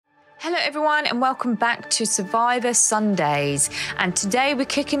Hello everyone and welcome back to Survivor Sundays, and today we're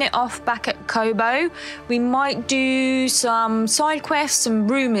kicking it off back at Kobo. We might do some side quests, some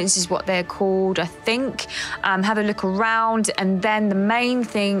rumours is what they're called, I think. Have a look around, and then the main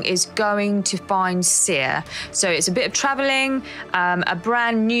thing is going to find Seer. So it's a bit of travelling, a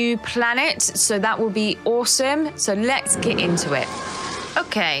brand new planet, so that will be awesome. So let's get into it.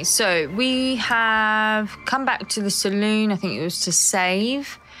 Okay, so we have come back to the saloon. I think it was to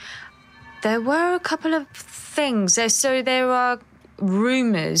save. There were a couple of things. So there are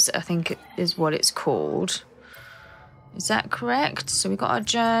rumours, I think is what it's called. Is that correct? So we got our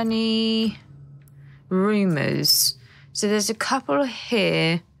journey, rumours. So there's a couple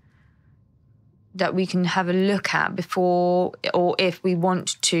here that we can have a look at before, or if we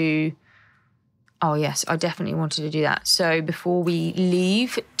want to. Oh yes, I definitely wanted to do that. So before we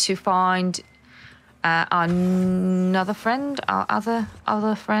leave to find another friend, our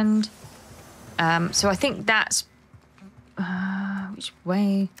other friend. So I think that's which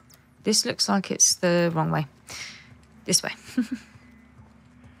way? This looks like it's the wrong way. This way.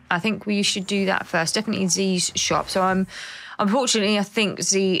 I think we should do that first. Definitely Z's shop. So unfortunately, I think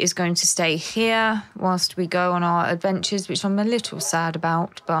Z is going to stay here whilst we go on our adventures, which I'm a little sad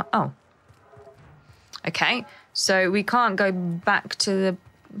about. But oh, okay. So we can't go back to the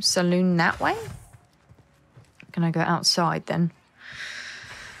saloon that way. Can I go outside then?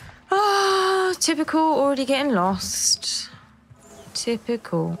 Ah, typical, already getting lost.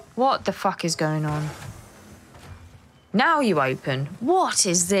 Typical. What the fuck is going on? Now you open. What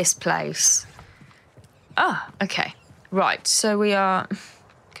is this place? Ah, okay. Right, so we are...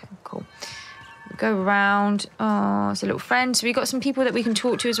 Okay, cool. We'll go around. Oh, it's a little friend. So we got some people that we can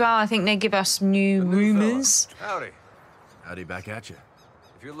talk to as well. I think they give us new rumours. Howdy. Howdy back at you.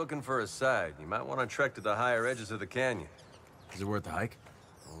 If you're looking for a side, you might want to trek to the higher edges of the canyon. Is it worth the hike?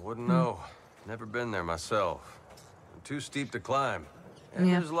 Wouldn't know. Never been there myself. Too steep to climb. And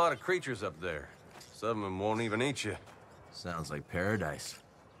Yeah. there's a lot of creatures up there. Some of them won't even eat you. Sounds like paradise.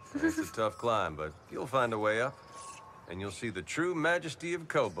 It's a tough climb, but you'll find a way up. And you'll see the true majesty of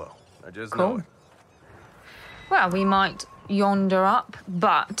Kobo. I just know it. Well, we might yonder up,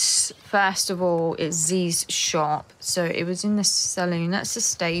 but first of all, it's Z's shop. So it was in the saloon. That's the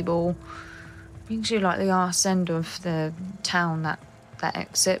stable. Usually like the arse end of the town, that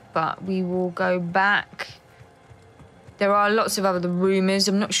exit, but we will go back. There are lots of other rumours.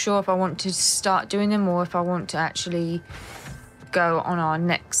 I'm not sure if I want to start doing them or if I want to actually go on our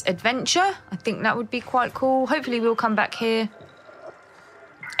next adventure. I think that would be quite cool. Hopefully we'll come back here.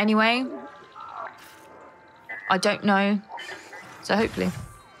 Anyway, I don't know. So hopefully.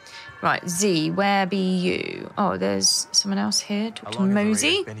 Right, Z, where be you? Oh, there's someone else here. Talk to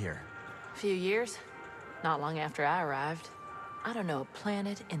Mosey. Been here? A few years. Not long after I arrived. I don't know a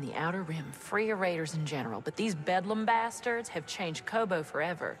planet in the Outer Rim free of raiders in general, but these bedlam bastards have changed Kobo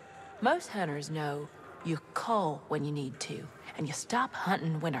forever. Most hunters know you cull when you need to, and you stop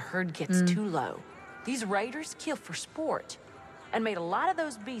hunting when a herd gets too low. These raiders kill for sport, and made a lot of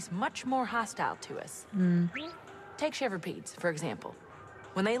those beasts much more hostile to us. Take shepherd-pedes, for example.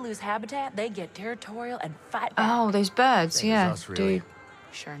 When they lose habitat, they get territorial and fight back. Oh, those birds, Same as yeah, us, really. dude.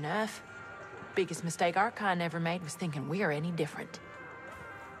 Sure enough. Biggest mistake our kind ever made was thinking we are any different.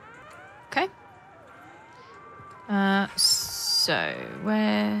 Okay. So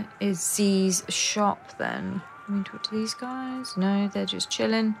where is Z's shop then? Can we talk to these guys? No, they're just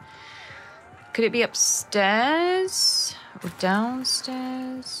chilling. Could it be upstairs or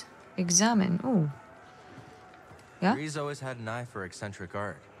downstairs? Examine. Oh. Yeah. Breeze always had an eye for eccentric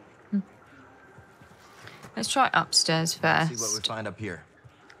art. Let's try upstairs first. See what we find up here.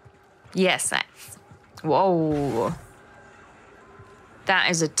 Yes, let's. Whoa. That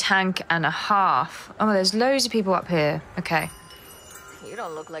is a tank and a half. Oh, there's loads of people up here. Okay. You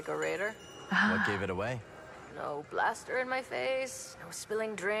don't look like a raider. What gave it away? No blaster in my face, no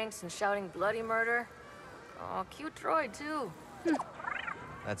spilling drinks and shouting bloody murder. Oh, cute droid, too.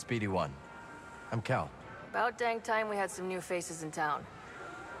 That's Speedy 1. I'm Cal. About dang time we had some new faces in town.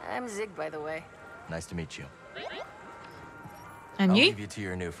 I'm Zig, by the way. Nice to meet you. And I'll you? leave you to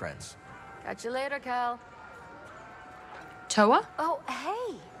your new friends. Catch you later, Cal. Toa? Oh,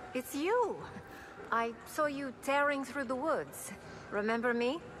 hey, it's you. I saw you tearing through the woods. Remember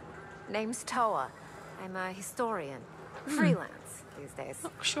me? Name's Toa. I'm a historian. Freelance these days.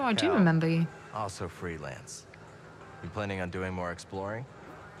 Sure, I do Cal. remember you. Also freelance. You planning on doing more exploring?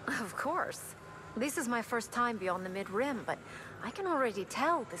 Of course. This is my first time beyond the Mid-Rim, but I can already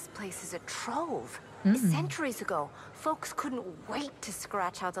tell this place is a trove. Centuries ago, folks couldn't wait to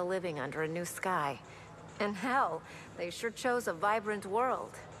scratch out a living under a new sky. And hell, they sure chose a vibrant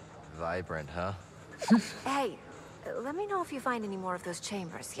world. Vibrant, huh? Hey, let me know if you find any more of those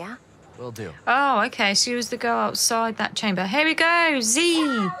chambers, yeah? Will do. Oh, okay. She was the girl outside that chamber. Here we go, Z.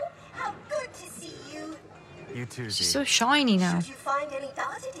 How good to see you. You too, Z. She's so shiny now. Should you find any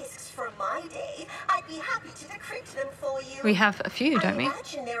data discs from my day, I'd be happy to decrypt them for you. We have a few, don't I we?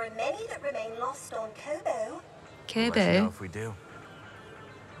 imagine there are many that remain lost on Kobo. I'll let you know Kirby. if we do.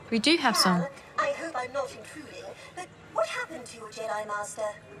 We do have some. Cal, I hope I'm not intruding, but what happened to your Jedi Master?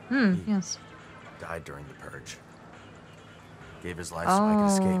 Yes. Died during the purge. Gave his life so I could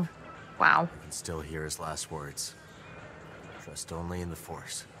escape. Wow. I can still hear his last words. Trust only in the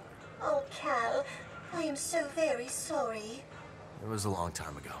Force. Oh, Cal, I am so very sorry. It was a long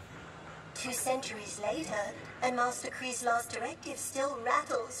time ago. 2 centuries later, and Master Kree's last directive still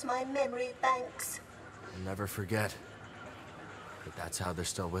rattles my memory banks. I'll never forget. But that's how they're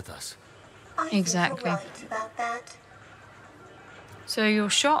still with us. I Exactly. think you're right about that. So your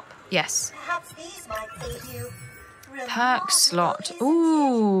shop? Yes. Perhaps these might aid you. Perk slot. Remarkable, isn't it?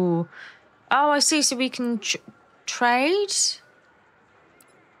 Ooh. Oh, I see. So we can trade?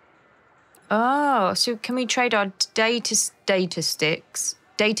 Oh, so can we trade our data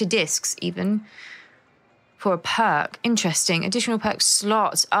discs even, for a perk? Interesting. Additional perk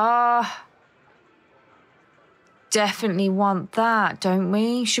slots. Ah. Definitely want that, don't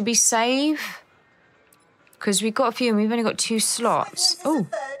we? Should we save? Because we've got a few and we've only got 2 slots. Oh.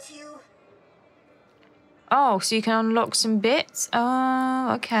 Oh, so you can unlock some bits.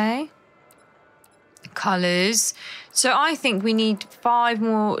 Oh, okay. Colours. So I think we need 5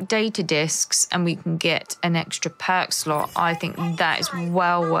 more data discs and we can get an extra perk slot. I think that is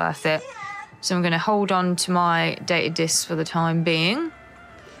well worth it. So I'm going to hold on to my data discs for the time being.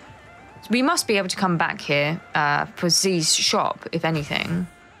 We must be able to come back here for Z's shop, if anything,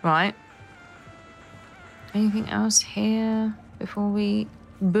 right? Anything else here before we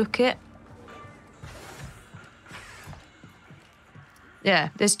book it? Yeah,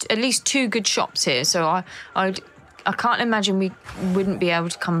 there's at least 2 good shops here, so I can't imagine we wouldn't be able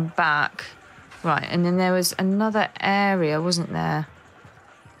to come back. Right, and then there was another area, wasn't there?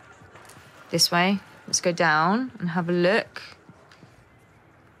 This way. Let's go down and have a look.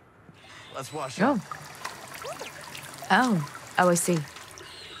 Let's wash Oh. up. Oh, I see.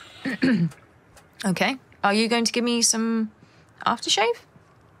 Okay. Are you going to give me some aftershave?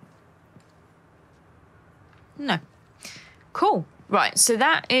 No. Cool. Right, so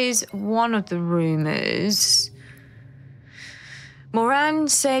that is one of the rumours. Moran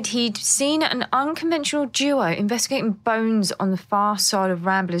said he'd seen an unconventional duo investigating bones on the far side of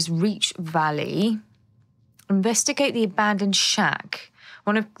Rambler's Reach Valley. Investigate the abandoned shack.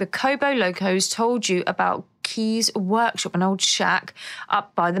 One of the Kobo locos told you about Key's workshop, an old shack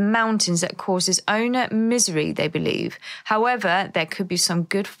up by the mountains that causes owner misery, they believe. However, there could be some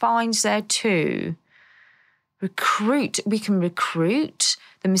good finds there too. We can recruit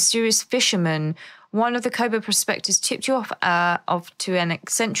the mysterious fisherman. One of the Kobo prospectors tipped you off to an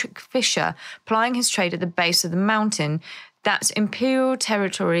eccentric fisher plying his trade at the base of the mountain. That's Imperial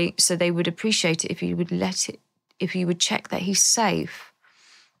territory, so they would appreciate it if you would check that he's safe.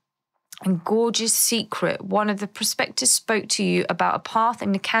 And gorgeous secret. One of the prospectors spoke to you about a path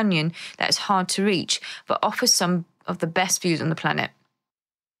in the canyon that is hard to reach, but offers some of the best views on the planet.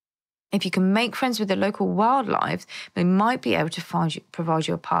 If you can make friends with the local wildlife, they might be able to provide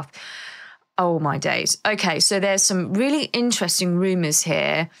you a path. Oh, my days. Okay, so there's some really interesting rumours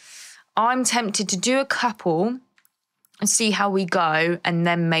here. I'm tempted to do a couple and see how we go, and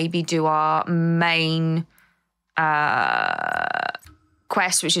then maybe do our main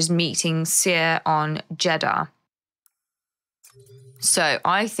quest, which is meeting Seer on Jeddah. So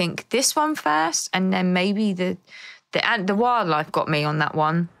I think this one first, and then maybe the wildlife got me on that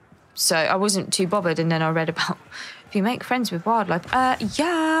one. So I wasn't too bothered, and then I read about if you make friends with wildlife.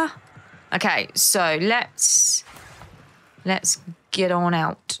 Yeah. Okay, so let's get on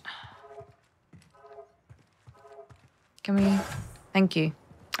out. Can we? Thank you.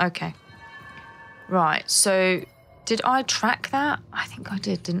 Okay. Right, so did I track that? I think I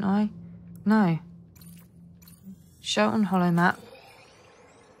did, didn't I? No. Show it on holomap.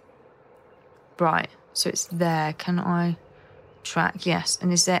 Right, so it's there. Can I track? Yes.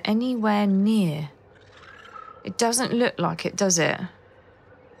 And is there anywhere near? It doesn't look like it, does it?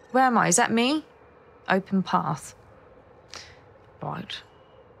 Where am I? Is that me? Open path. Right.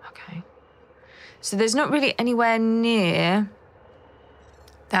 Okay. So there's not really anywhere near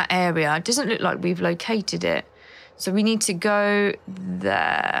that area. It doesn't look like we've located it. So we need to go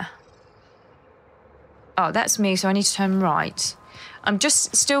there. Oh, that's me, so I need to turn right. I'm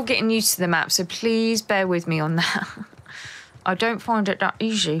just still getting used to the map, so please bear with me on that. I don't find it that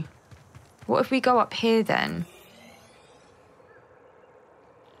easy. What if we go up here then?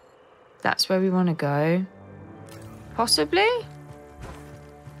 That's where we want to go. Possibly?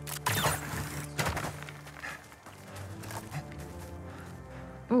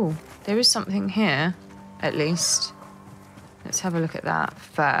 Oh, there is something here, at least. Let's have a look at that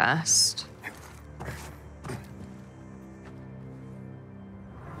first.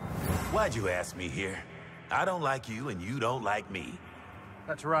 Why'd you ask me here? I don't like you and you don't like me.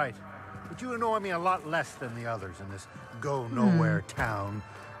 That's right. But you annoy me a lot less than the others in this go-nowhere town.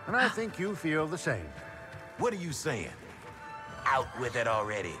 And I think you feel the same. What are you saying? Out with it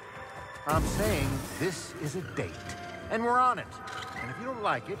already. I'm saying this is a date. And we're on it. And if you don't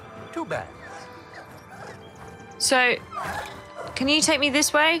like it, too bad. So, can you take me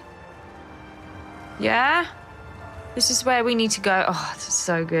this way? Yeah? This is where we need to go. Oh, this is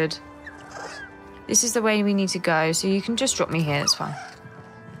so good. This is the way we need to go. So you can just drop me here. It's fine.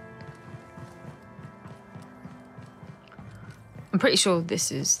 I'm pretty sure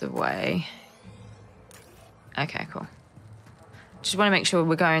this is the way. Okay, cool. Just want to make sure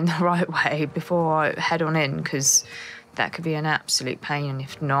we're going the right way before I head on in, because that could be an absolute pain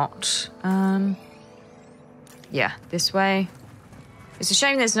if not. Yeah, this way. It's a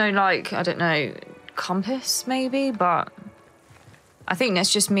shame there's no, like, I don't know, compass maybe, but I think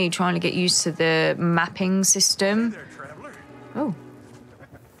that's just me trying to get used to the mapping system. Hey there, traveler. Oh.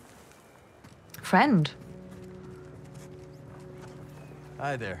 Friend.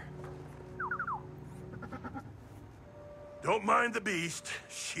 Hi there. Don't mind the beast.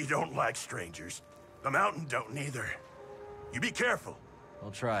 She don't like strangers. The mountain don't neither. You be careful. I'll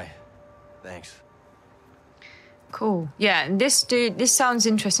try. Thanks. Cool. Yeah, and this dude, this sounds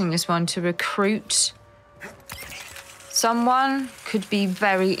interesting, this one, to recruit someone could be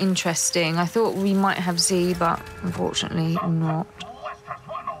very interesting. I thought we might have Z, but unfortunately not.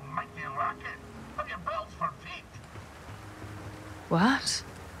 What?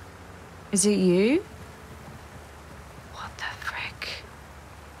 Is it you? What the frick?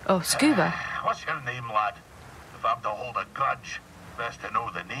 Oh, Scuba. What's your name, lad? If I'm to hold a grudge, best to know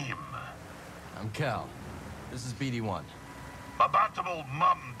the name. I'm Cal. This is BD1. My bantable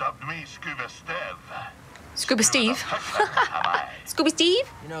mum dubbed me Scuba Steve. Scuba Steve? Am I? Scuba Steve?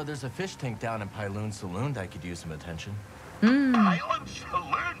 You know, there's a fish tank down in Pyloon Saloon that could use some attention. Island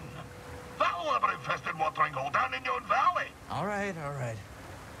Saloon? That'll have an infested watering hole down in your valley. All right, all right.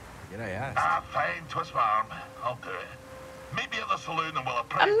 Did I ask? Ah, fine, twist my arm. I'll do it. Meet me at the saloon and we'll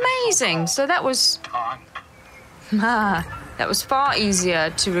appraise Amazing. So that was... tank. Ah, that was far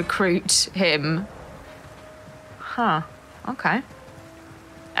easier to recruit him. Huh. Okay.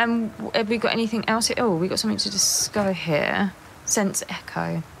 And have we got anything else here? Oh, we got something to discover here. Sense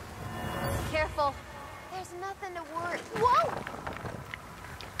echo. Careful. There's nothing to worry. Whoa!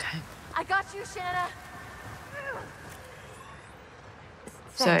 Okay. I got you, Shanna.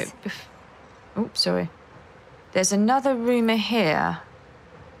 So, Thanks. oh, sorry. There's another rumor here.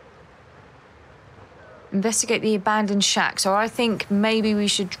 Investigate the abandoned shack. So I think maybe we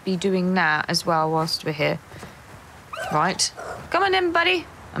should be doing that as well whilst we're here. Right. Come on in, buddy.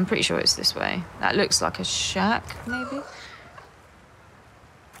 I'm pretty sure it's this way. That looks like a shack, maybe?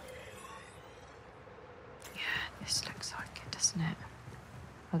 Yeah, this looks like it, doesn't it?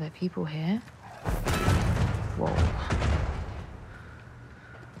 Are there people here? Whoa.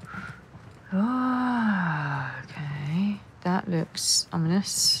 Oh, okay. That looks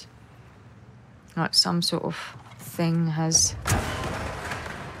ominous. Like some sort of thing has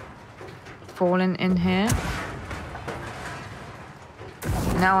fallen in here.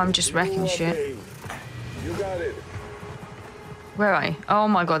 Now I'm just wrecking shit. You got it. Where are I? Oh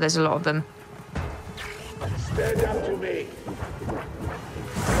my god, there's a lot of them. Stand up to me.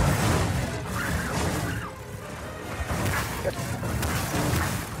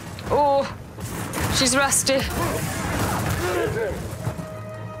 Oh, she's rusty.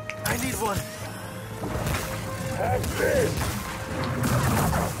 I need one. Have this.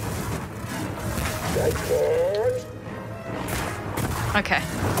 That hurt. Okay,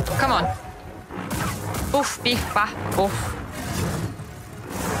 come on. Oof, beef, bah, oof.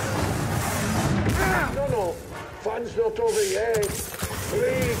 No. Fun's not over yet.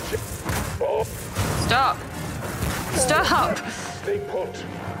 Please. Oh, Stop. Stop. stay put.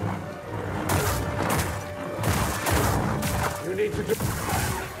 You need to do...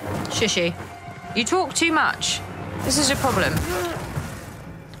 Shishy. You talk too much. This is your problem.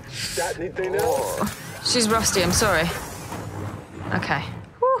 That anything else? She's rusty, I'm sorry. Okay.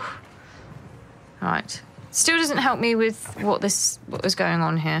 Whew. Right. Still doesn't help me with what was going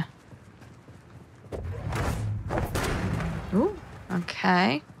on here. Ooh,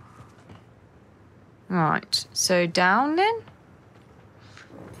 okay. Right, so down then?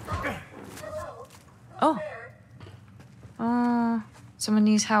 Oh. Oh, someone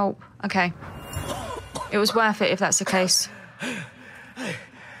needs help. Okay. It was worth it if that's the case.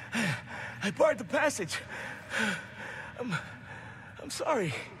 I barred the passage. I'm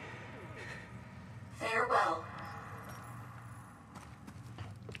sorry. Farewell.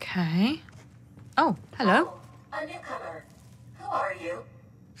 Okay. Oh, hello. Oh, a newcomer. Who are you?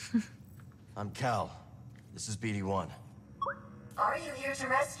 I'm Cal. This is BD1. Are you here to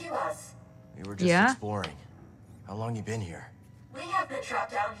rescue us? We were just exploring. How long you been here? We have been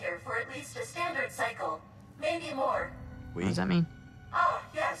trapped down here for at least a standard cycle. Maybe more. What does that mean? Ah,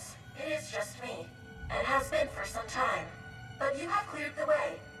 yes. It is just me. And has been for some time. But you have cleared the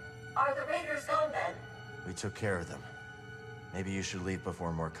way. Are the raiders gone then? We took care of them. Maybe you should leave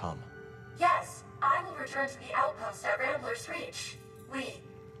before more come. Yes. I will return to the outpost at Rambler's Reach. We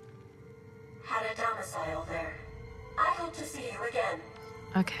had a domicile there. I hope to see you again.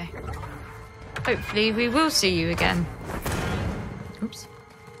 Okay. Hopefully we will see you again. Oops.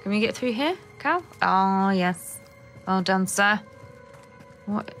 Can we get through here, Cal? Oh, yes. Well done, sir.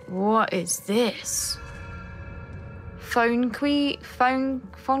 What is this? Funky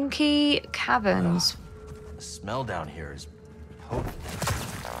caverns. The smell down here is potent.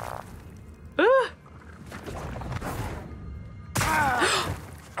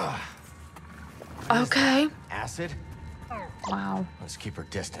 Okay. Acid? Wow. Let's keep our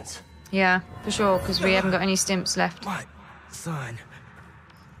distance. Yeah, for sure, because we haven't got any stimps left. My son.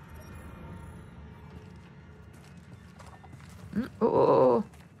 Oh.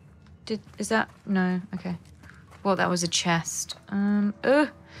 Is that? No, okay. Well, that was a chest.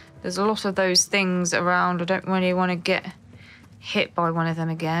 There's a lot of those things around. I don't really want to get hit by one of them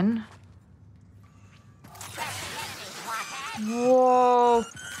again. Whoa.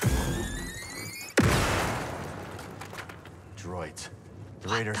 Droids. The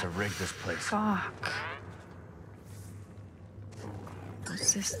raiders have rigged this place. Fuck.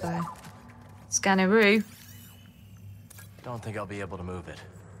 What's this, though? Scanneroo. Don't think I'll be able to move it.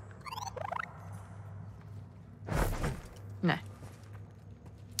 No.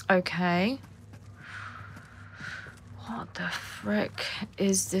 Okay. What the frick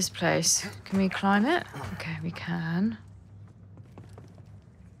is this place? Can we climb it? Okay, we can.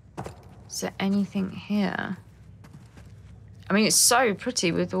 Is there anything here? I mean, it's so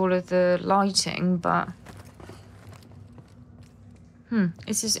pretty with all of the lighting, but...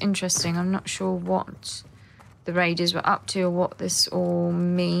 this is interesting. I'm not sure what the raiders were up to or what this all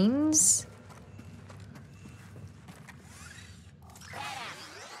means.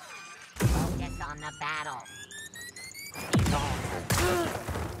 Focus on the battle.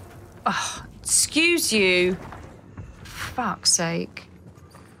 Oh, excuse you. Fuck's sake.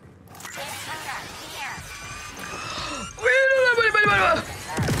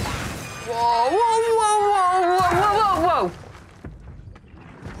 Whoa.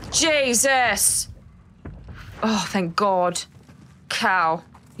 Jesus. Oh, thank God. Cal,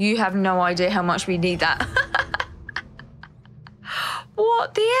 you have no idea how much we need that.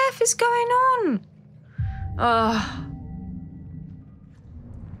 What the F is going on?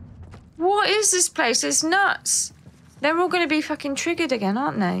 What is this place? It's nuts. They're all going to be fucking triggered again,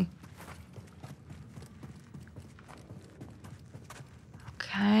 aren't they?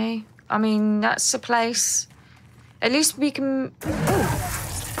 Okay. I mean, that's a place. At least we can...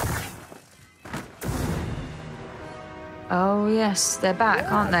 Oh, yes. They're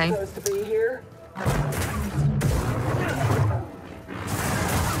back, aren't they? Supposed to be here.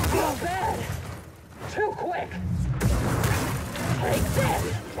 Not bad. Too quick. Take this.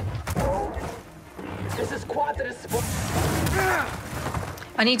 This is quad that is...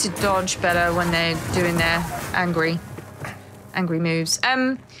 I need to dodge better when they're doing their angry moves.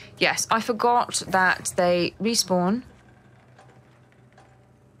 Yes, I forgot that they respawn.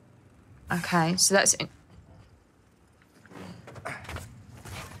 Okay, so that's...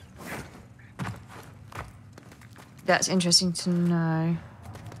 That's interesting to know.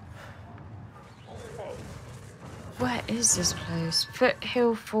 Where is this place?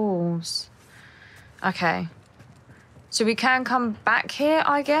 Foothill Falls. Okay. So we can come back here,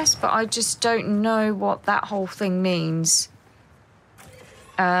 I guess, but I just don't know what that whole thing means.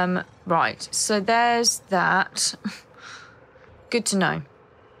 Right, so there's that. Good to know.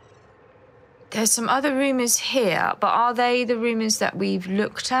 There's some other rumours here, but are they the rumours that we've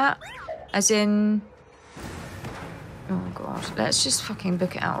looked at? As in... Oh, God. Let's just fucking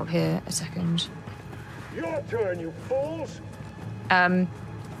book it out of here a second. Your turn, you fools!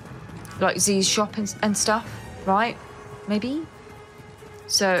 Like Z's shop and stuff, right? Maybe?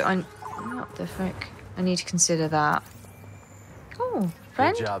 So, what the frick? I need to consider that. Oh,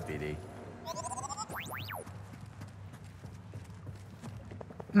 friend. Good job, BD.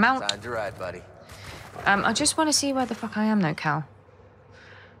 Mount. Time to ride, buddy. I just want to see where the fuck I am though, Cal.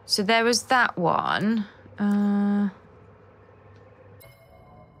 So there was that one.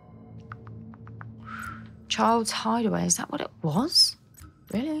 Child's hideaway. Is that what it was?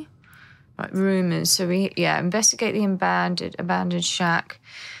 Really? Right, rumors. So investigate the abandoned shack.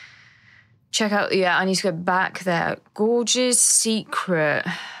 Check out. Yeah, I need to go back there. Gorge's secret.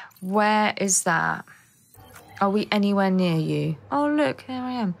 Where is that? Are we anywhere near you? Oh look, there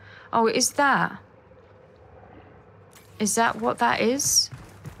I am. Oh, is that? Is that what that is?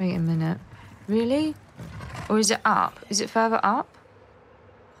 Wait a minute. Really? Or is it up? Is it further up?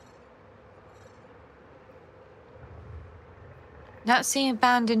 That's the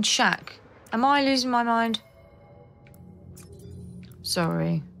abandoned shack. Am I losing my mind?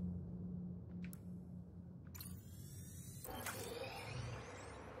 Sorry.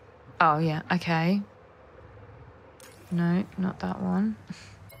 Oh, yeah, okay. No, not that one.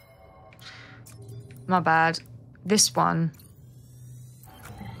 My bad. This one.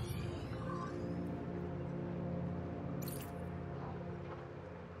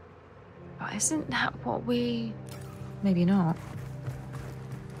 But isn't that what we... Maybe not.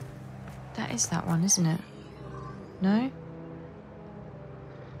 That is that one, isn't it? No? I'm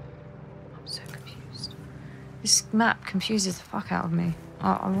so confused. This map confuses the fuck out of me.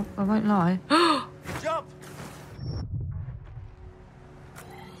 I won't lie. Jump!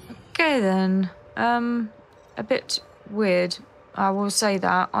 Okay then. A bit weird. I will say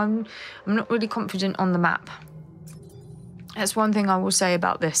that. I'm not really confident on the map. That's one thing I will say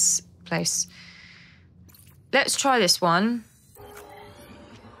about this place. Let's try this one.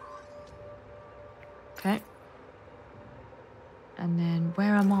 Okay. And then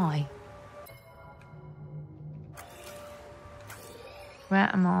where am I? Where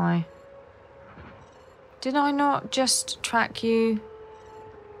am I? Did I not just track you?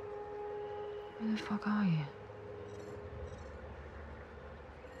 Where the fuck are you?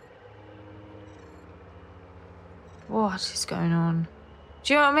 What is going on?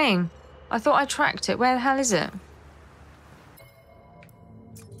 Do you know what I mean? I thought I tracked it. Where the hell is it?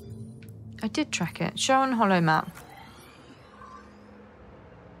 I did track it. Show on holo map.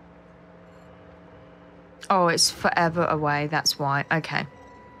 Oh, it's forever away. That's why. Okay.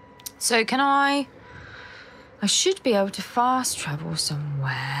 So can I should be able to fast travel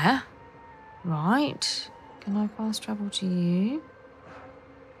somewhere. Right. Can I fast travel to you?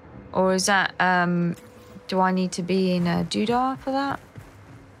 Or is that, do I need to be in a doodah for that?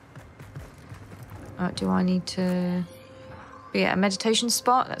 Do I need to be at a meditation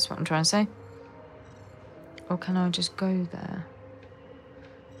spot? That's what I'm trying to say. Or can I just go there?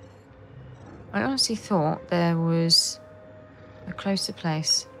 I honestly thought there was a closer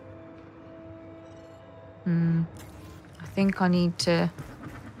place. I think I need to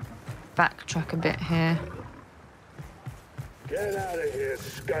backtrack a bit here. Get out of here,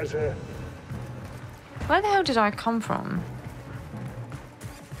 scuzzer. Where the hell did I come from?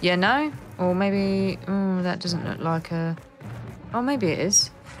 Yeah, no? Or maybe... Oh, that doesn't look like a... Oh, maybe it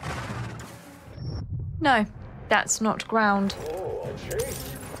is. No, that's not ground. Oh, a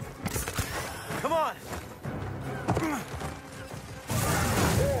chase. Come on!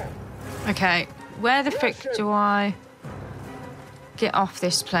 Okay, where the frick do I get off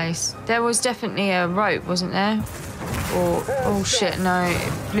this place? There was definitely a rope, wasn't there? Or... Oh, shit, no.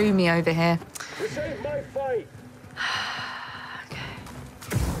 It blew me over here. This ain't my fight. Okay.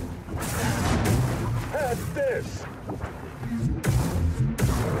 Have this.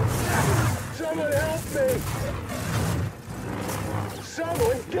 Someone help me.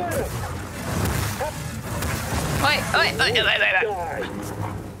 Someone get him. Wait.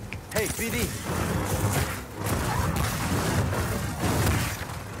 Hey, BD.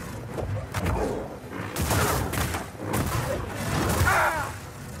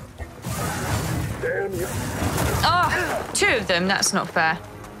 Damn you. Oh, two of them. That's not fair.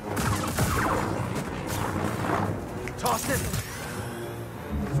 Toss it.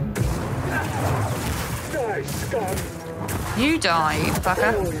 Die, scum. You die, you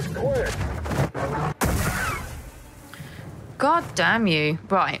fucker. He's quick. God damn you.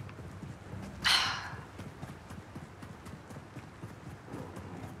 Right.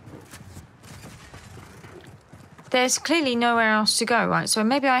 There's clearly nowhere else to go, right? So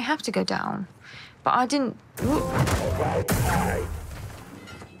maybe I have to go down. But I didn't... Ooh.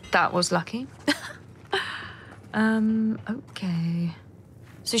 That was lucky. Okay.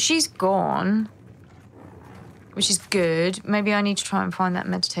 So she's gone. Which is good. Maybe I need to try and find that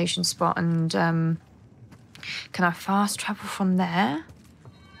meditation spot and Can I fast travel from there?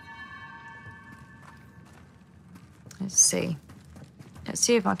 Let's see. Let's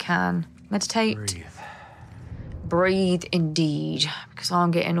see if I can. Meditate. Breathe. Breathe indeed. Because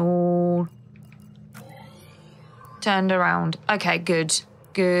I'm getting all turned around. Okay, good.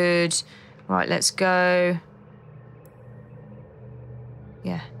 Good. Right, let's go.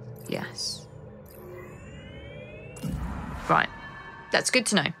 Yeah. Yes. Right. That's good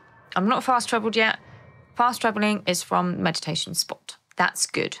to know. I'm not fast traveled yet. Fast traveling is from meditation spot. That's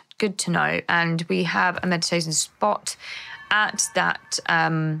good. Good to know. And we have a meditation spot at that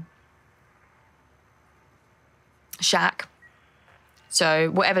shack. So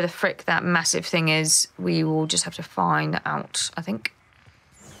whatever the frick that massive thing is, we will just have to find out, I think.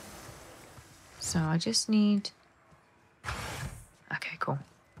 So I just need... Okay, cool.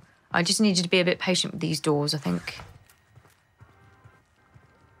 I just need you to be a bit patient with these doors, I think.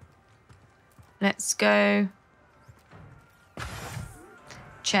 Let's go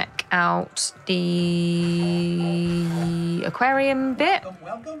check out the aquarium bit. Welcome,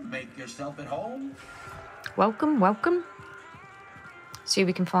 welcome. Make yourself at home. Welcome, welcome. See if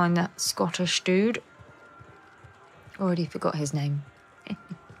we can find that Scottish dude. Already forgot his name.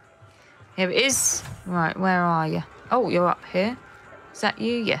 Here it is. Right, where are you? Oh, you're up here. Is that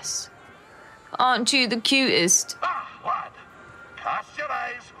you? Yes. Aren't you the cutest? Ah, lad. Cast your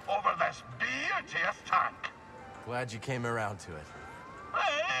eyes over this beauteous tank. Glad you came around to it.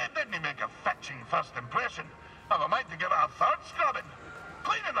 Didn't he make a fetching first impression? Have a mind to give it a third scrubbing.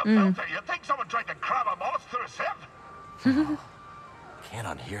 Cleaning the filter, you'd think someone tried to crab a moth through a sieve. Can't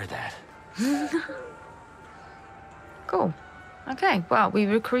unhear that. Cool. Okay, well, we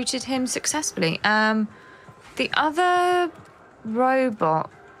recruited him successfully. The other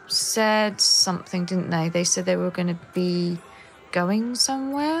robot said something, didn't they? They said they were going to be going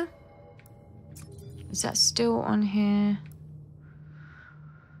somewhere. Is that still on here?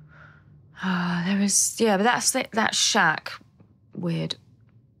 Ah, there is... Yeah, but that's that shack. Weird.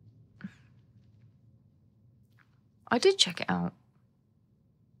 I did check it out.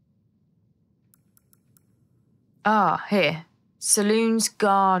 Ah, here. Saloon's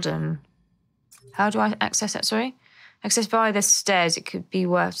garden. How do I access that, sorry? Access via the stairs. It could be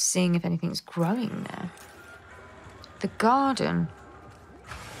worth seeing if anything's growing there. The garden.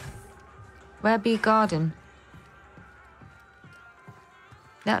 Where be garden?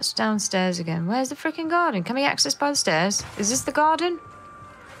 That's downstairs again. Where's the freaking garden? Can we access by the stairs? Is this the garden?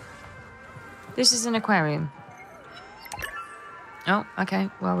 This is an aquarium. Oh,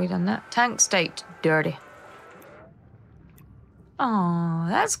 okay. Well, we done that. Tank state. Dirty. Oh,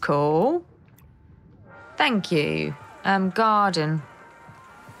 that's cool. Thank you. Garden.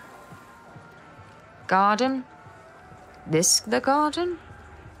 Garden? This the garden?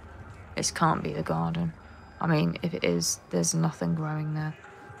 This can't be the garden. I mean, if it is, there's nothing growing there.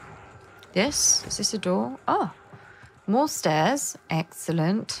 This? Is this a door? Oh, more stairs.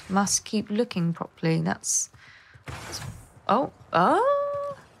 Excellent. Must keep looking properly. That's... Oh.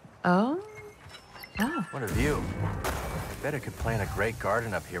 What a view. I bet I could plant a great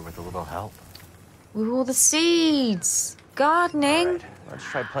garden up here with a little help. With all the seeds. Gardening. All right, let's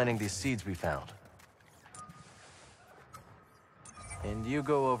try planting these seeds we found. And you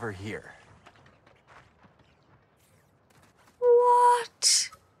go over here. What?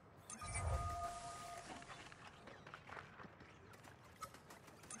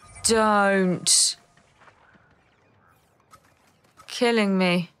 Don't. Killing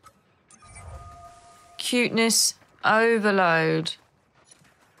me. Cuteness overload.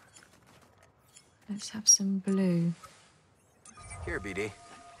 Let's have some blue. Here, BD.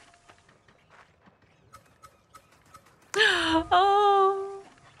 Oh.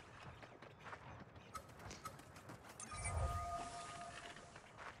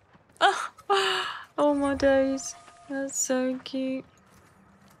 Oh my days. That's so cute.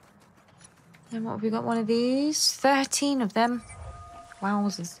 And what have we got? One of these? 13 of them.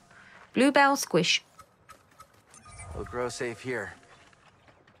 Wowzers. Bluebell squish. We'll grow safe here.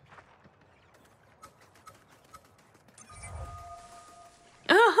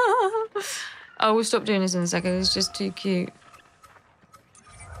 Oh, we'll stop doing this in a second. It's just too cute.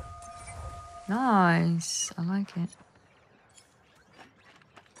 Nice. I like it.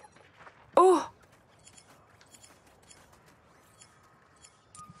 Oh!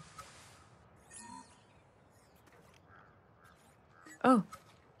 Oh.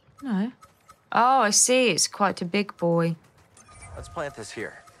 No. Oh, I see. It's quite a big boy. Let's plant this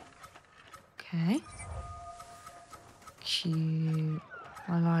here. Okay. Cute.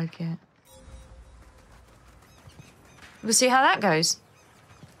 I like it. We'll see how that goes.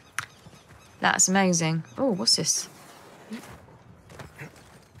 That's amazing. Oh, what's this?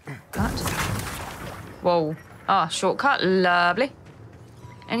 Cut. Whoa. Ah, shortcut. Lovely.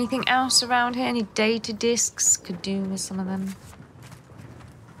 Anything else around here? Any data discs? Could do with some of them.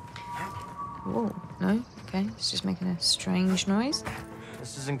 Whoa. No? Okay. It's just making a strange noise.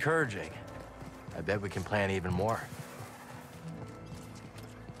 This is encouraging. I bet we can plan even more.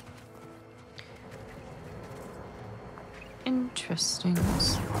 Interesting.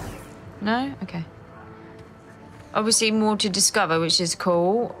 No? Okay. Obviously more to discover, which is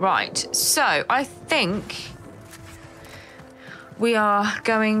cool. Right. So, I think we are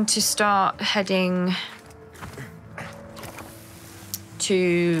going to start heading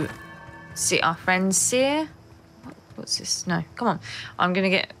to see our friend Seer. What's this? No, come on. I'm going to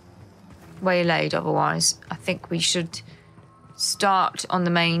get waylaid otherwise. I think we should start on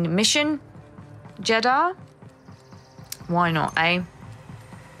the main mission. Jedi. Why not, eh?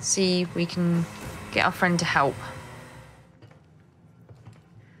 See if we can get our friend to help.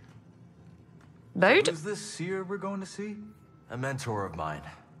 Boat? So who's this seer we're going to see? A mentor of mine.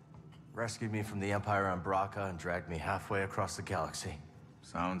 Rescued me from the Empire on Braca and dragged me halfway across the galaxy.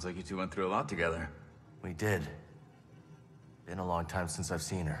 Sounds like you two went through a lot together. We did. Been a long time since I've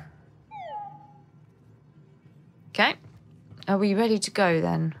seen her. Okay. Are we ready to go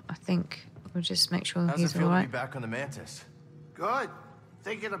then? I think we'll just make sure How's he's it feel all to right. be back on the Mantis? Good.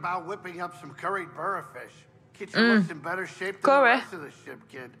 Thinking about whipping up some curried burrafish. Kitchen looks in better shape than the Curry. rest of the ship,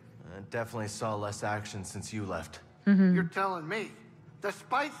 kid. Definitely saw less action since you left. You're telling me. The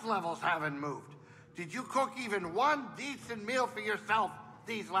spice levels haven't moved. Did you cook even one decent meal for yourself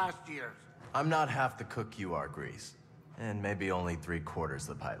these last years? I'm not half the cook you are, Grease. And maybe only 3/4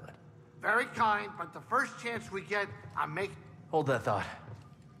 the pilot. Very kind, but the first chance we get, I'm making... Hold that thought.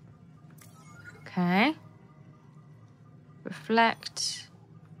 Okay. Reflect.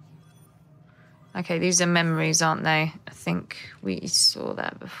 Okay, these are memories, aren't they? I think we saw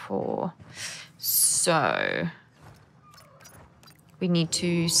that before. So, we need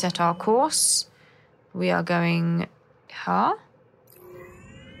to set our course. We are going here.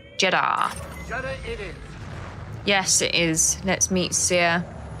 Jeddah. Jeddah it is. Yes, it is. Let's meet Seer,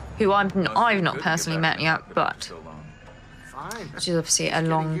 who I've not personally met yet, but Fine. she's obviously a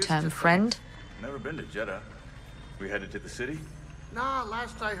long-term friend. Never been to Jeddah. We headed to the city? Nah,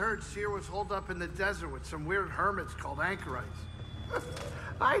 last I heard, Seer was holed up in the desert with some weird hermits called anchorites.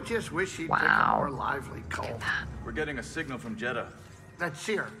 I just wish he'd pick a more lively cult. We're getting a signal from Jeddah. That's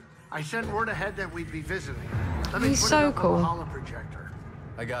Seer. I sent word ahead that we'd be visiting. Let He's me put so it up cool. on the holoprojector.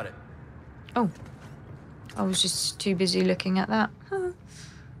 I got it. Oh. I was just too busy looking at that.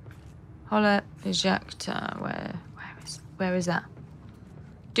 Holla ejector. Where is that?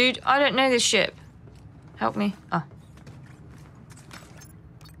 Dude, I don't know this ship. Help me. Oh.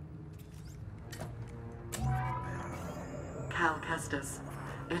 Cal Kestis,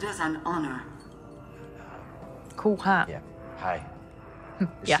 it is an honor. Cool hat. Yeah. Hi.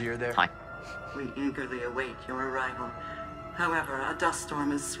 Is Yeah. Seer there? Hi. We eagerly await your arrival. However, a dust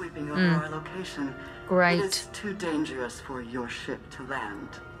storm is sweeping over our location. Great. It is too dangerous for your ship to land.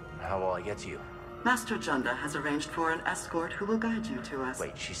 How will I get to you? Master Junda has arranged for an escort who will guide you to us.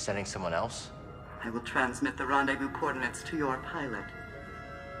 Wait, she's sending someone else? I will transmit the rendezvous coordinates to your pilot.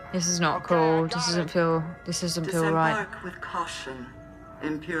 This is not cool. This doesn't feel right. Disembark with caution.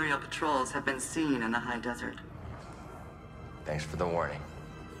 Imperial patrols have been seen in the high desert. Thanks for the warning.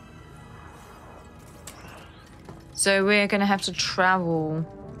 So we're gonna have to travel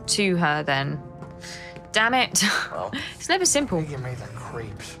to her then. Damn it. Well, it's never simple. Give me the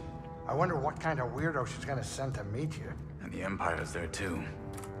creeps. I wonder what kind of weirdo she's gonna send to meet you. And the Empire's there too.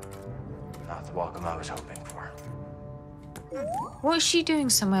 Not the welcome I was hoping for. What is she doing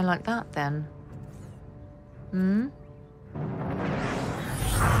somewhere like that then?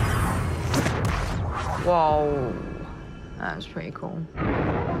 Whoa. That was pretty cool.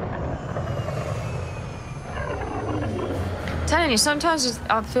 I'm telling you, sometimes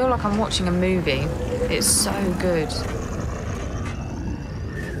I feel like I'm watching a movie. It's so good.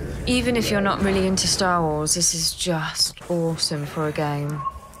 Even if you're not really into Star Wars, this is just awesome for a game.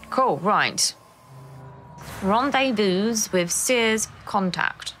 Cool, right. Rendezvous with Seer's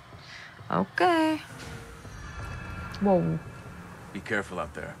contact. Okay. Whoa. Be careful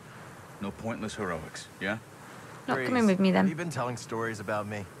out there. No pointless heroics, yeah? Not coming with me then. Have you been telling stories about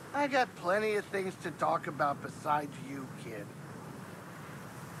me? I got plenty of things to talk about besides you, kid.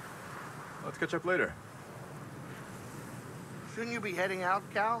 Let's catch up later. Shouldn't you be heading out,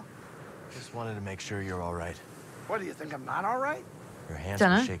 Cal? Just wanted to make sure you're all right. What, do you think I'm not all right? Your hands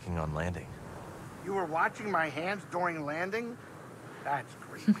Dunno. were shaking on landing. You were watching my hands during landing? That's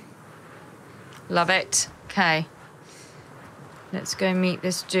creepy. Love it. Okay. Let's go meet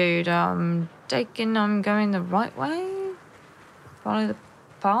this dude. I'm going the right way. Follow the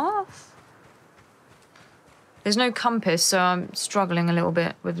path. There's no compass, so I'm struggling a little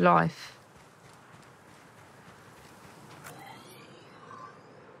bit with life.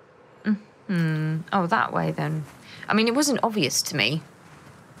 Oh, that way then. I mean, it wasn't obvious to me.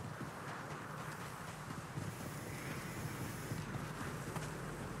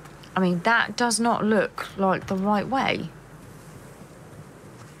 I mean, that does not look like the right way.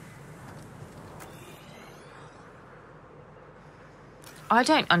 I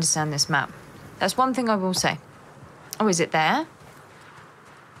don't understand this map. That's one thing I will say. Oh, is it there?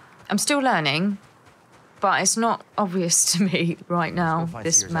 I'm still learning, but it's not obvious to me right now,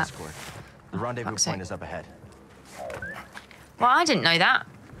 this map. Escort. The rendezvous point is up ahead. Well, I didn't know that.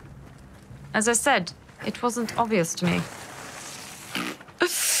 As I said, it wasn't obvious to me.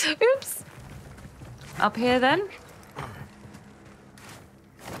 Oops. Up here then.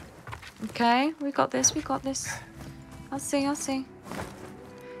 Okay, we got this, we got this. I'll see, I'll see.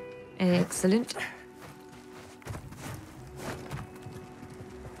 Excellent.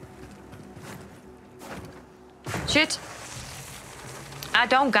 Shit. I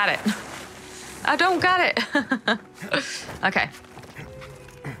don't got it. I don't got it. Okay.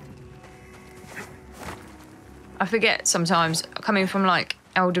 I forget sometimes, coming from like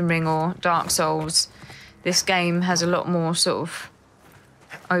Elden Ring or Dark Souls, this game has a lot more sort of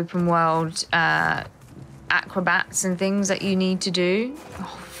open world acrobats and things that you need to do.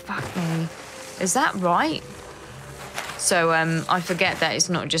 Oh, fuck me. Is that right? So I forget that it's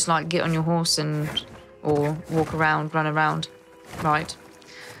not just like get on your horse and or walk around, run around. Right.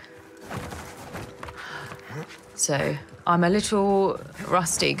 So I'm a little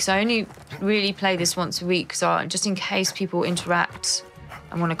rusty because I only really play this once a week. So just in case people interact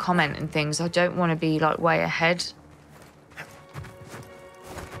and want to comment and things, I don't want to be like way ahead.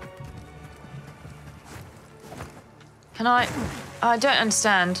 Can I don't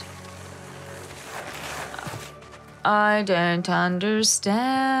understand. I don't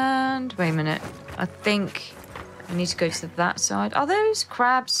understand. Wait a minute. I think I need to go to that side. Are those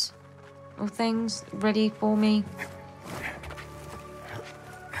crabs or things ready for me?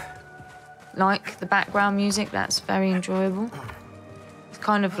 Like the background music, that's very enjoyable. It's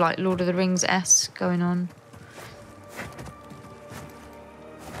kind of like Lord of the Rings-esque going on.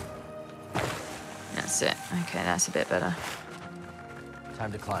 That's it. Okay, that's a bit better.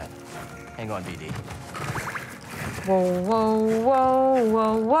 Time to climb. Hang on, BD. Whoa, whoa, whoa,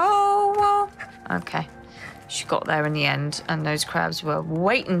 whoa, whoa, whoa. Okay. She got there in the end, and those crabs were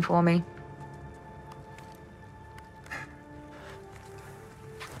waiting for me.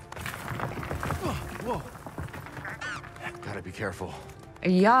 Whoa. Gotta be careful.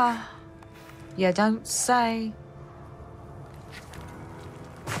 Yeah. You don't say.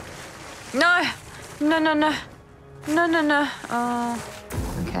 No! No, no, no. No, no, no. Oh.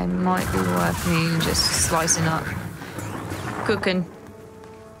 Okay, might be worth me just slicing up. Cooking.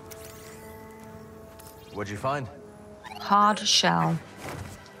 What'd you find? Hard shell.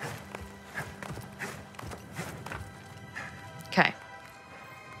 Okay.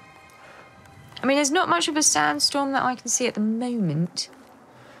 I mean, there's not much of a sandstorm that I can see at the moment.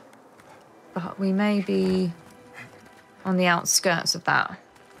 But we may be on the outskirts of that.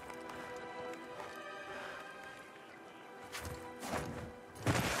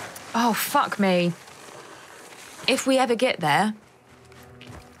 Oh, fuck me. If we ever get there.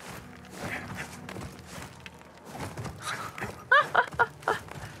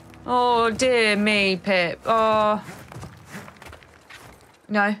 Oh, dear me, Pip. Oh.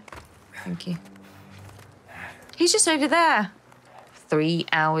 No. Thank you. He's just over there. 3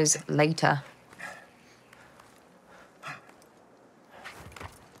 hours later.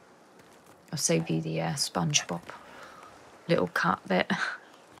 I'll save you the SpongeBob little cut bit.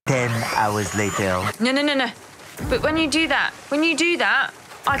 10 hours later. No, no, no, no. But when you do that,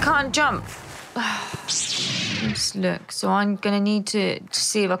 I can't jump. Just look. So I'm going to need to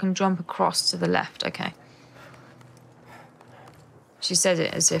see if I can jump across to the left. Okay. She said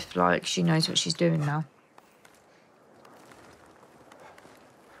it as if, like, she knows what she's doing now.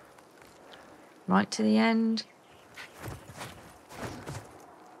 Right to the end.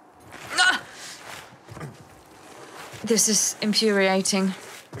 Ah! This is infuriating.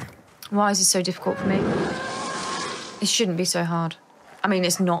 Why is it so difficult for me? It shouldn't be so hard. I mean,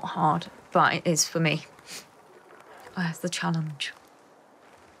 it's not hard, but it is for me. That's the challenge.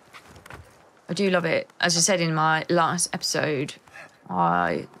 I do love it. As I said in my last episode,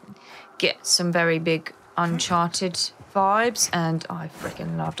 I get some very big Uncharted vibes, and I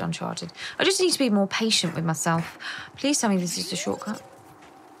freaking loved Uncharted. I just need to be more patient with myself. Please tell me this is a shortcut.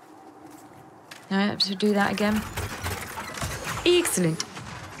 No, I have to do that again. Excellent.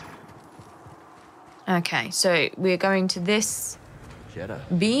 Okay, so we're going to this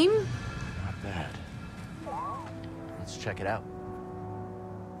beam. Not bad. Let's check it out.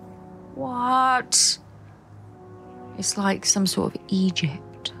 What? It's like some sort of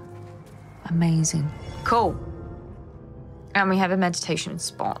Egypt. Amazing. Cool. And we have a meditation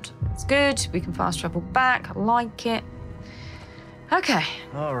spot. It's good. We can fast travel back. I like it. Okay.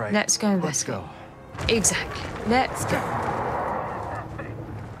 All right. Let's go investigate. Let's go. Exactly. Let's go.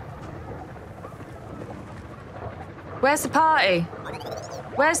 Where's the party?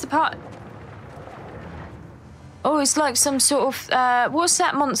 Where's the party? Oh, it's like some sort of... what's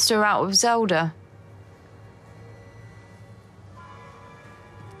that monster out of Zelda?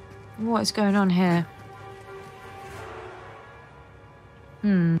 What is going on here?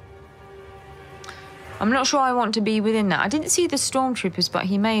 I'm not sure I want to be within that. I didn't see the stormtroopers, but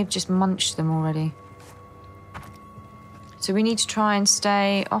he may have just munched them already. So we need to try and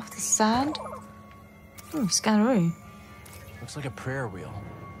stay off the sand. Oh, scanneroo. Looks like a prayer wheel.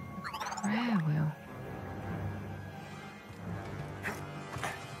 Prayer wheel.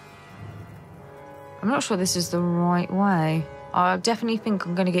 I'm not sure this is the right way. I definitely think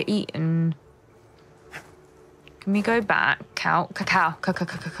I'm going to get eaten. Can we go back? Cacao.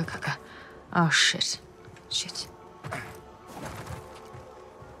 Oh, shit. Shit.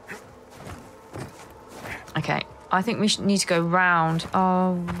 Okay. I think we need to go round.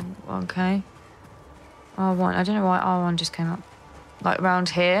 Oh, okay. R1. I don't know why R1 just came up. Like round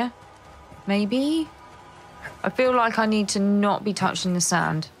here? Maybe? I feel like I need to not be touching the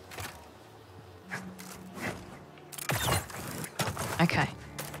sand. Okay.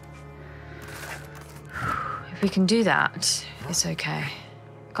 If we can do that, it's okay.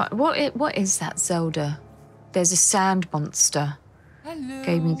 God, what is that, Zelda? There's a sand monster. Hello.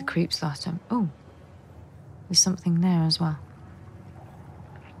 Gave me the creeps last time. Oh. There's something there as well.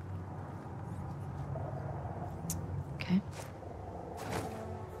 Okay.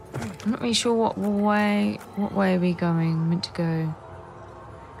 I'm not really sure what way are we going? Meant to go.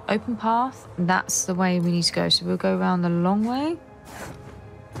 Open path? That's the way we need to go. So we'll go around the long way.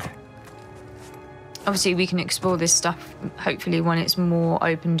 Obviously, we can explore this stuff, hopefully, when it's more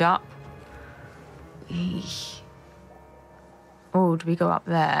opened up. Eesh. Oh, do we go up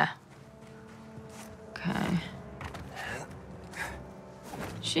there? Okay.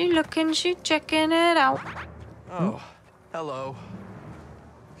 She looking, she checking it out. Oh, hello.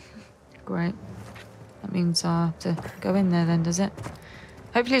 Great. That means I have to go in there then, does it?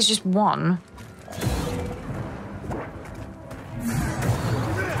 Hopefully it's just one.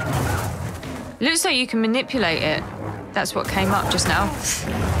 It looks like you can manipulate it. That's what came up just now.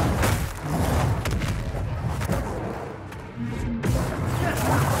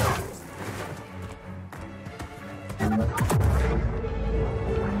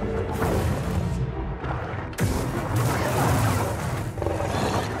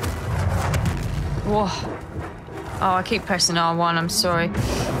 Whoa. Oh, I keep pressing R1, I'm sorry.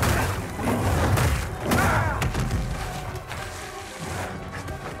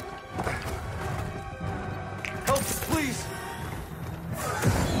 Help, please.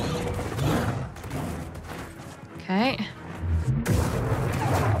 Okay.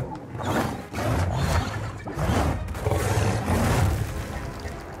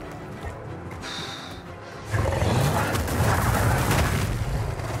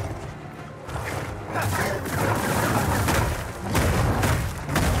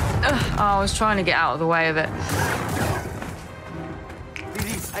 I was trying to get out of the way of it.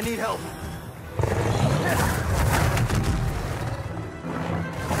 I need help.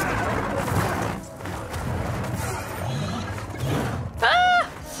 Ah!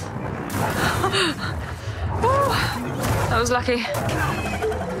 That was lucky.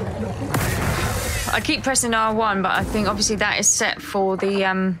 I keep pressing R1, but I think obviously that is set for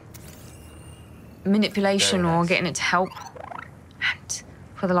the manipulation or getting it to help. And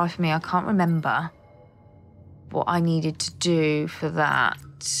for the life of me, I can't remember what I needed to do for that.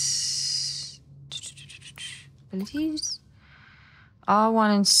 Abilities?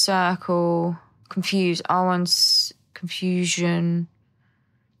 R1 and circle. Confuse. R1's confusion.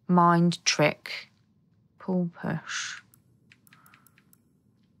 Mind trick. Pull push.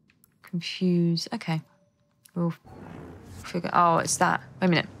 Confuse. Okay. We'll figure. Oh, it's that. Wait a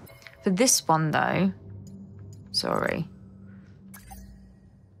minute. For this one, though. Sorry.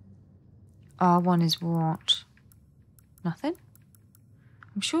 R1 is what? Nothing?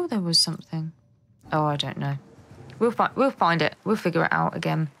 I'm sure there was something. Oh, I don't know. We'll find it. We'll figure it out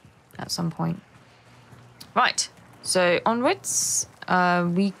again at some point. Right. So onwards.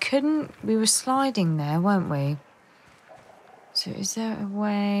 We were sliding there, weren't we? So is there a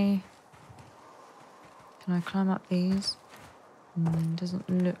way? Can I climb up these? Doesn't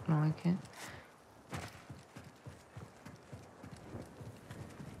look like it.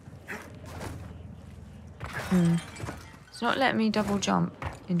 It's not letting me double jump.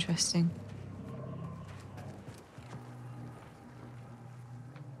 Interesting.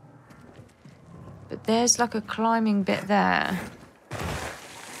 But there's like a climbing bit there.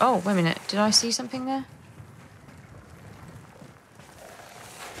 Oh, wait a minute. Did I see something there?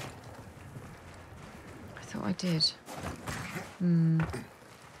 I thought I did. There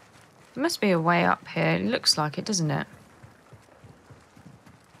must be a way up here. It looks like it, doesn't it?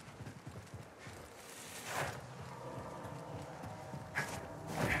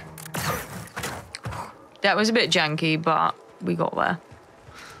 That was a bit janky, but we got there.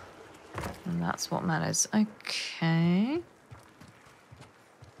 And that's what matters. Okay.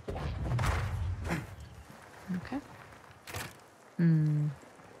 Okay.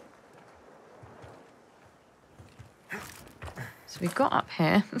 So we got up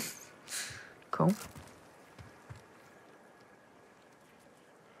here. Cool.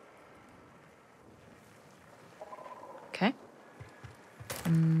 Okay.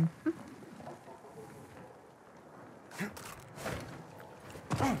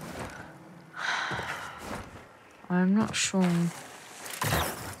 I'm not sure.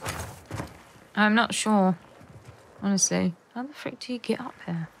 I'm not sure. Honestly. How the frick do you get up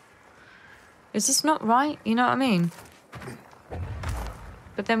here? Is this not right? You know what I mean?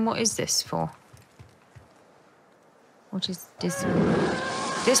 But then what is this for? What is this?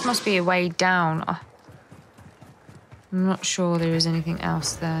 This must be a way down. I'm not sure there is anything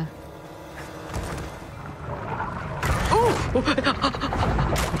else there. Ooh!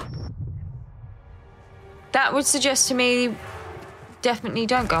 That would suggest to me definitely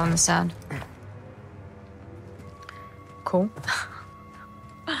don't go on the sand. Cool.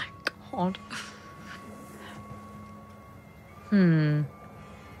 God.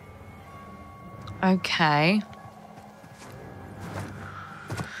 Okay.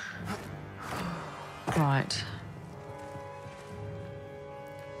 Right.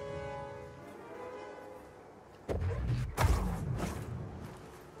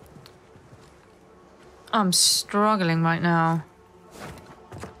 I'm struggling right now.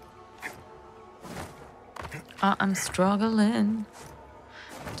 I'm struggling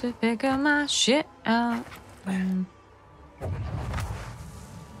to figure my shit out.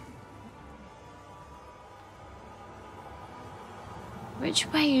 Which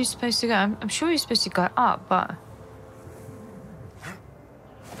way are you supposed to go? I'm sure you're supposed to go up, but...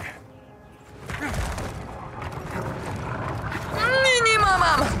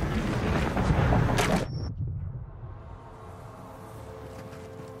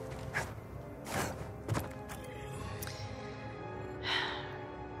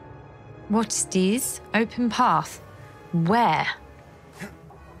 What's this? Open path. Where?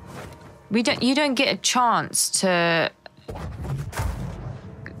 You don't get a chance to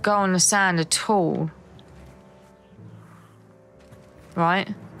go on the sand at all.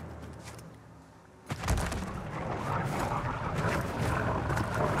 Right?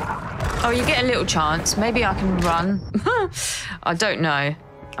 Oh, you get a little chance. Maybe I can run. I don't know.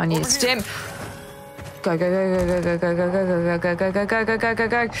 I need a stim. Go, go, go, go, go, go, go, go, go, go, go, go, go, go, go, go,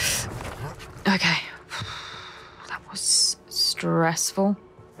 go. Okay. That was stressful.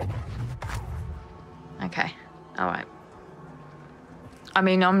 Okay. All right. I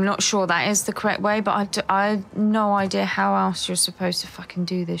mean, I'm not sure that is the correct way, but I have no idea how else you're supposed to fucking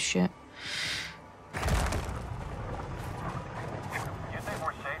do this shit. You think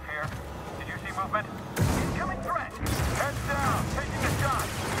we're safe here? Did you see movement? Incoming threat! Heads down! Taking a shot!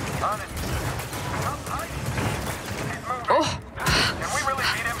 On it! Up high! He's moving! Oh! Can we really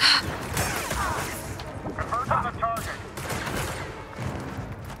beat him? Converge on the target!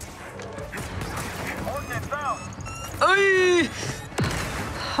 Ordnance out! Oy!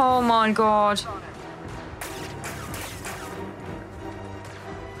 Oh my god.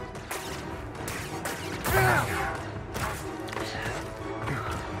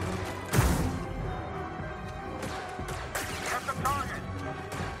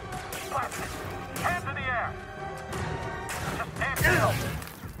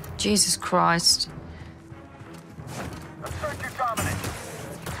 Jesus Christ. Assert your dominance.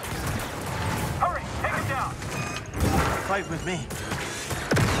 Hurry, take him down. Fight with me.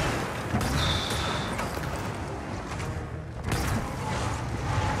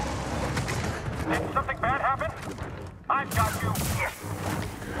 Did something bad happen?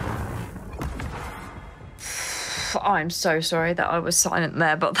 I'm so sorry that I was silent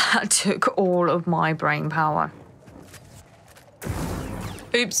there, but that took all of my brain power.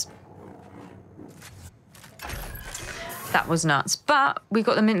 Oops. That was nuts. But we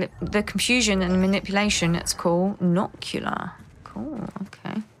got the confusion and the manipulation. It's called Nocular. Cool,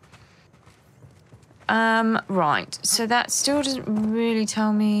 okay. Right. So that still doesn't really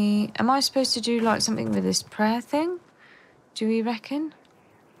tell me... Am I supposed to do, like, something with this prayer thing? Do we reckon?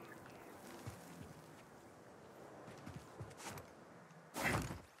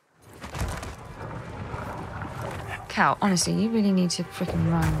 Cal, honestly, you really need to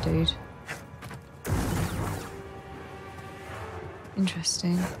freaking run, dude.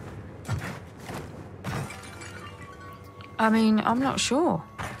 Interesting. I mean, I'm not sure.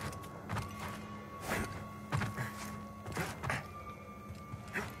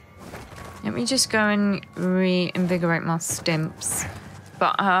 Let me just go and reinvigorate my stimps.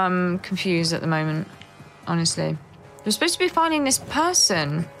 But I'm confused at the moment, honestly. We're supposed to be finding this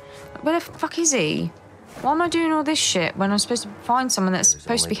person. Where the fuck is he? Why am I doing all this shit when I'm supposed to find someone that's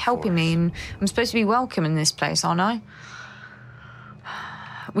supposed to be helping me and I'm supposed to be welcome in this place, aren't I?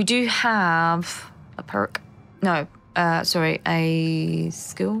 We do have a perk. No, sorry, a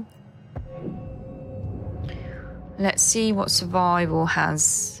skill. Let's see what survival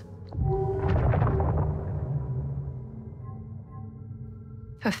has.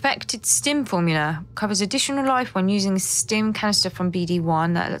 Perfected stim formula. Covers additional life when using a stim canister from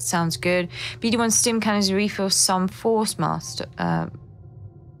BD1. That sounds good. BD1 stim canister refills some force master.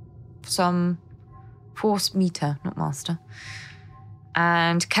 Some force meter, not master.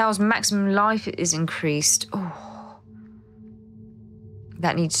 And Cal's maximum life is increased. Oh.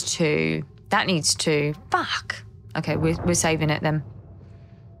 That needs 2. That needs 2. Fuck. Okay, we're saving it then.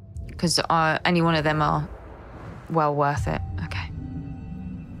 Because any one of them are well worth it. Okay.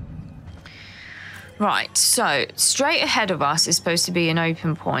 Right, so straight ahead of us is supposed to be an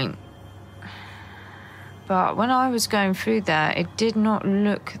open point. But when I was going through there, it did not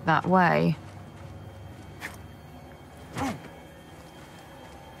look that way.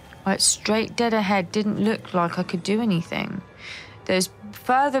 Like, straight dead ahead didn't look like I could do anything. There's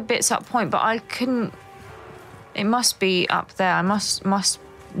further bits up point, but I couldn't... It must be up there. I must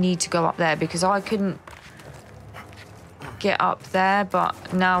need to go up there because I couldn't get up there,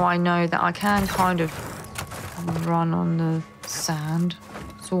 but now I know that I can kind of run on the sand,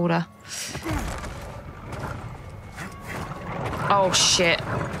 sorta. Oh shit.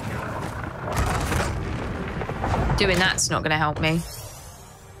 Doing that's not gonna help me.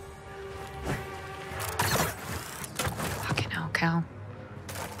 Fucking hell, Cal.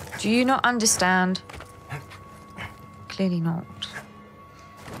 Do you not understand? Clearly not.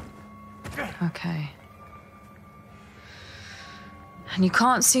 Okay. And you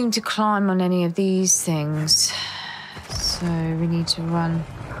can't seem to climb on any of these things. So we need to run.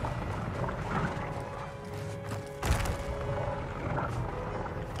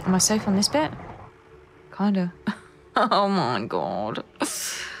 Am I safe on this bit? Kinda. Oh my god.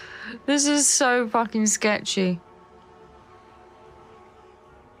 This is so fucking sketchy.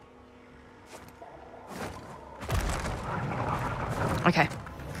 Okay.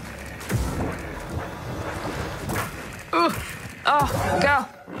 Ugh. Oh, go.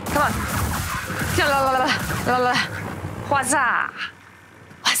 Come on. Huaza.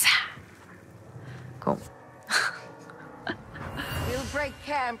 Huaza. Cool. We'll break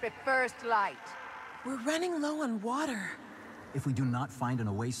camp at first light. We're running low on water. If we do not find an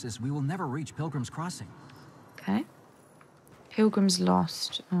oasis, we will never reach Pilgrim's Crossing. Okay. Pilgrim's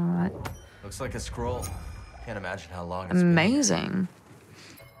Lost. All right. Looks like a scroll. Can't imagine how long it's amazing.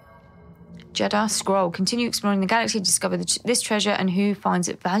 JEDI scroll. Continue exploring the galaxy to discover this treasure and who finds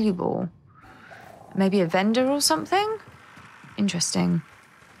it valuable. Maybe a vendor or something? Interesting.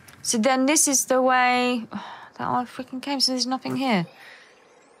 So then this is the way that I freaking came, so there's nothing here.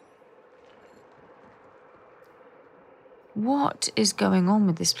 What is going on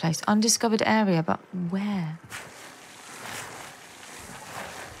with this place? Undiscovered area, but where?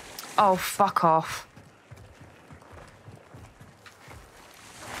 Oh, fuck off.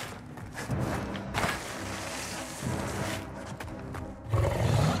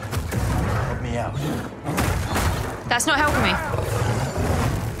 Help me out. That's not helping me.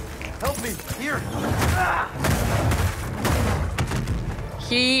 Help me, here.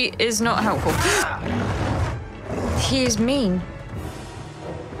 He is not helpful. He is mean.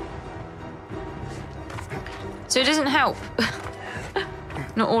 So it doesn't help.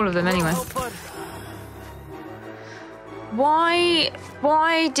 Not all of them, anyway.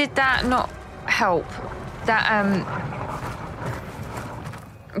 Why did that not help? That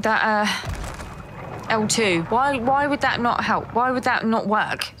L2. Why would that not help? Why would that not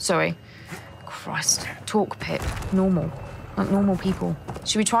work? Sorry. Christ. Talk pit. Normal. Like normal people.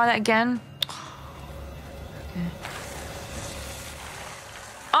 Should we try that again? Okay.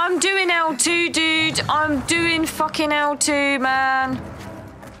 I'm doing L2, dude. I'm doing fucking L2, man.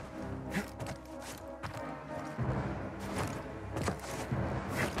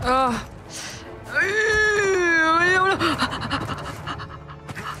 Oh.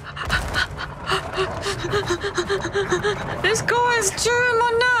 This guy is chewing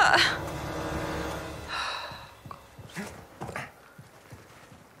my nut.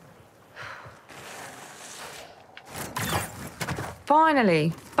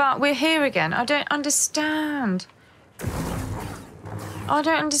 Finally, but we're here again. I don't understand. I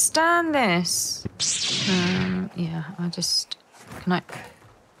don't understand this. Yeah, I just... Can I...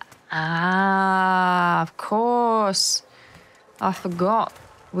 Ah, of course. I forgot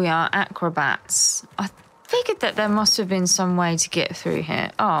we are acrobats. I figured that there must have been some way to get through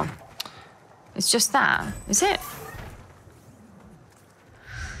here. Oh, it's just that, is it?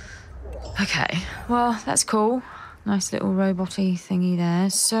 Okay, well, that's cool. Nice little robot-y thingy there.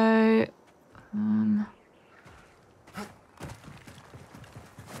 So,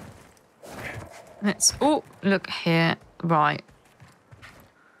 let's... Oh, look here. Right.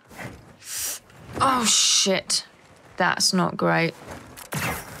 Oh, shit. That's not great.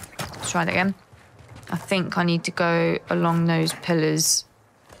 Let's try that again. I think I need to go along those pillars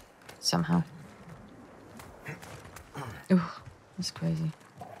somehow. Ooh, that's crazy.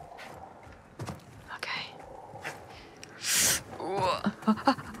 Okay.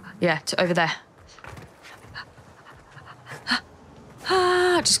 Yeah, over there.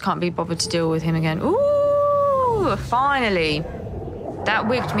 I just can't be bothered to deal with him again. Ooh, finally. That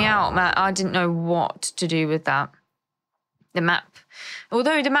wigged me out, man. I didn't know what to do with that. The map.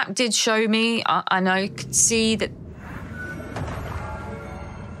 Although the map did show me, and I could see that...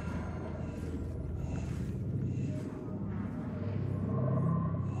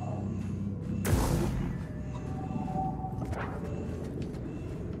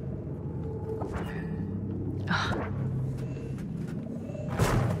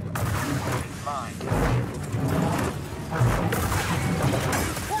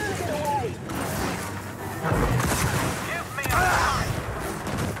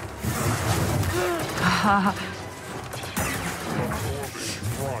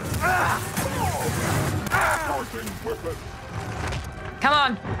 Come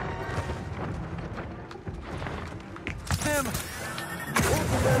on.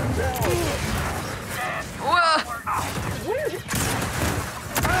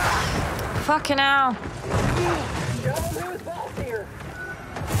 Fucking hell.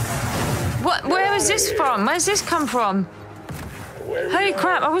 What? Where is this from? Where's this come from? Holy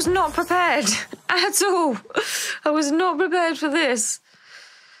crap, I was not prepared at all. I was not prepared for this.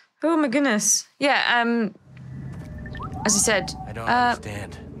 Oh my goodness. Yeah, as I said... I don't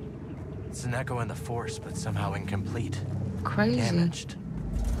understand. It's an echo in the Force, but somehow incomplete. Crazy. Damaged.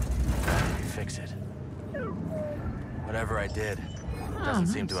 How did you fix it? Whatever I did, doesn't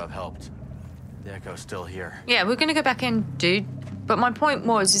seem to have helped. The echo's still here. Yeah, we're gonna go back in, dude. But my point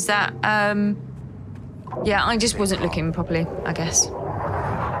is that, yeah, I just wasn't looking properly, I guess.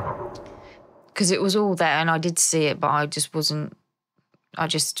 Because it was all there and I did see it, but I just wasn't... I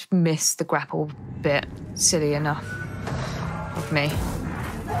just missed the grapple bit. Silly enough of me.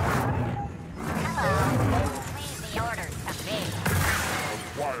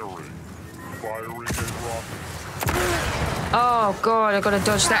 Oh god, I gotta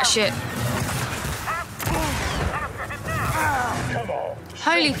dodge that shit.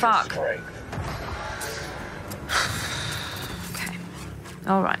 Holy fuck. Okay.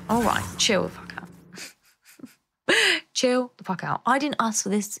 Alright. Chill the fuck out. Chill the fuck out. I didn't ask for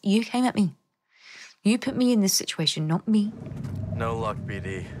this. You came at me. You put me in this situation, not me. No luck,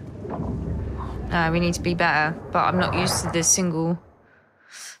 BD. We need to be better, but I'm not used to this single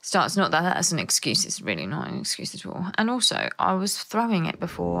starts. Not that that's an excuse. It's really not an excuse at all. And also, I was throwing it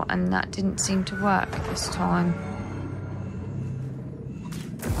before, and that didn't seem to work this time.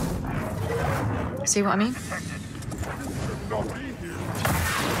 See what I mean?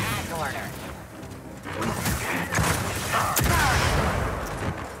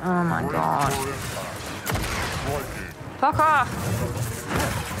 Oh my god. Fuck off!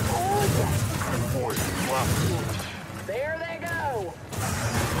 There they go!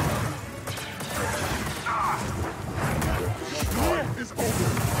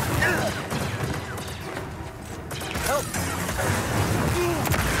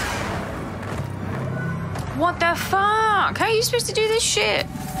 What the fuck? How are you supposed to do this shit?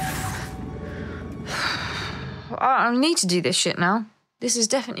 I need to do this shit now. This has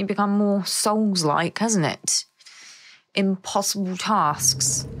definitely become more Souls-like, hasn't it? Impossible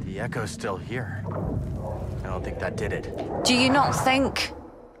tasks. The echo's still here. I don't think that did it. Do you not think?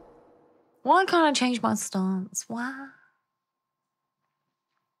 Why can't I change my stance? Why?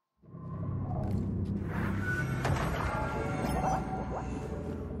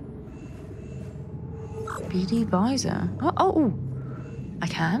 BD visor. Oh, I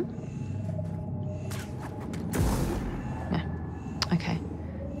can. No. Okay.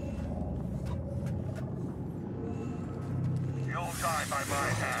 You'll die by my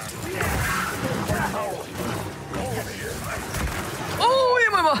hand. Oh,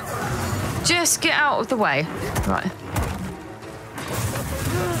 yeah, mama. Just get out of the way. Right.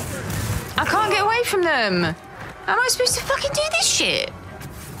 I can't get away from them. How am I supposed to fucking do this shit?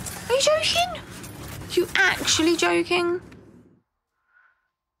 Are you joking? You actually joking?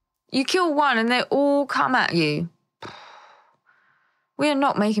 You kill one and they all come at you. We are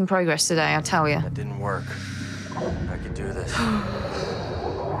not making progress today, I tell you. That didn't work. I could do this.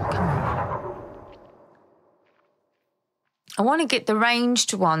 I want to get the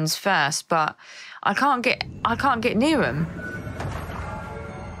ranged ones first, but I can't get near them.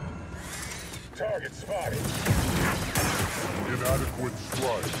 Target spotted. Inadequate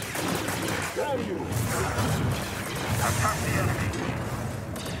strike. Down you. Attack the enemy.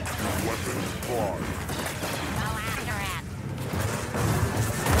 Weapons prime. Go after him.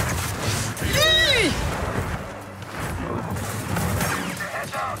 Yee! Keep your head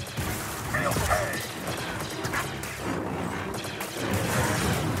down. Real pay.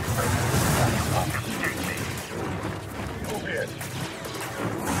 You won't escape me. Move in.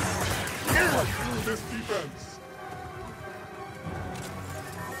 Get through this defense.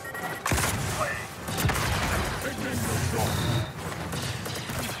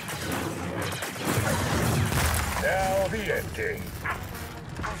 Now the end game.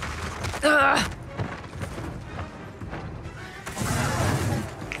 You're in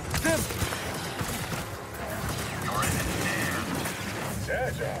here.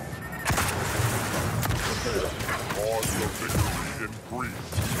 Jaja. Cause your victory increase.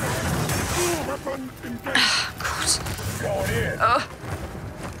 Weapon engaged. Going in.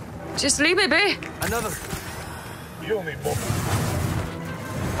 Just leave it be. Another. You'll need more.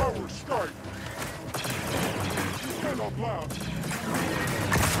 Power strike. Cannot last.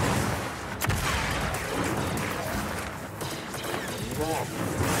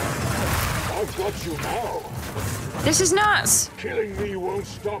 I've got you now. This is nuts. Killing me won't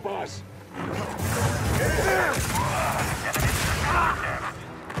stop us.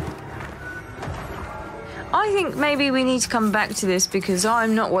 I think maybe we need to come back to this because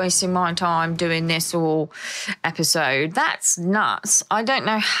I'm not wasting my time doing this all episode. That's nuts. I don't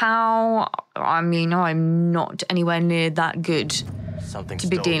know how. I mean, I'm not anywhere near that good to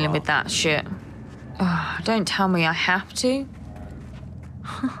be dealing with that shit. Oh, don't tell me I have to.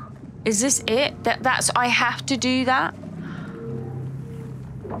 Is this it? That's I have to do that?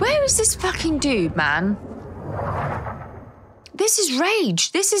 Where is this fucking dude, man? This is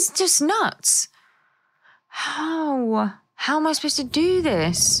rage. This is just nuts. How am I supposed to do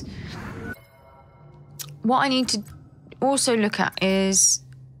this? What I need to also look at is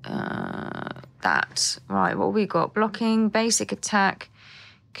that. Right, what we got? Blocking, basic attack,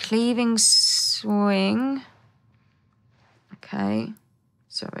 cleaving swing. Okay,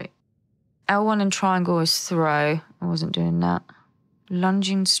 sorry. L1 and triangle is throw. I wasn't doing that.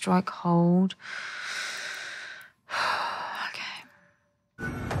 Lunging, strike, hold.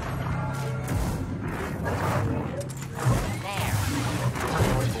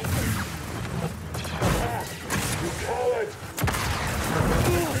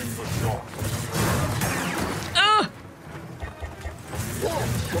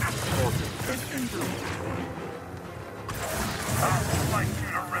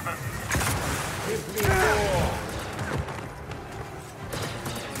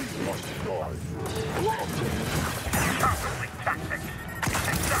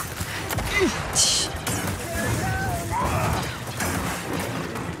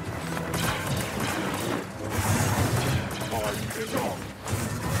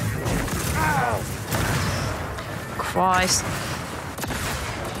 Christ.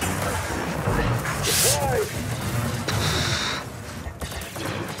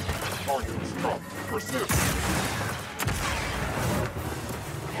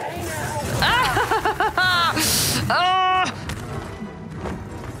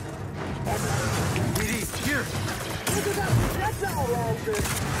 Here. That's all wrong,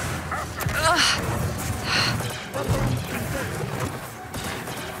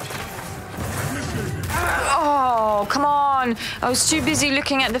 Oh. Oh, come on. I was too busy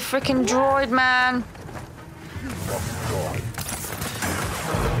looking at the freaking droid, man.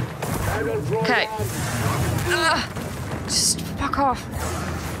 Okay. Just fuck off.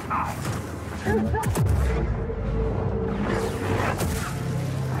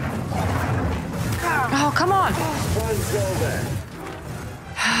 Oh, come on.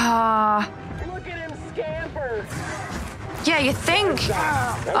 Look at him scamper. Yeah, you think?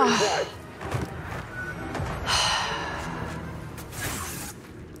 Oh.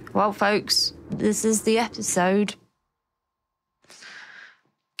 Well, folks, this is the episode.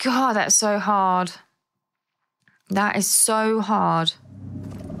 God, that's so hard. That is so hard.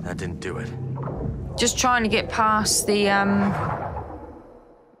 That didn't do it. Just trying to get past the, I'm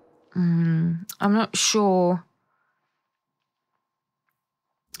not sure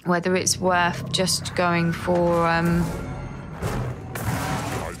whether it's worth just going for,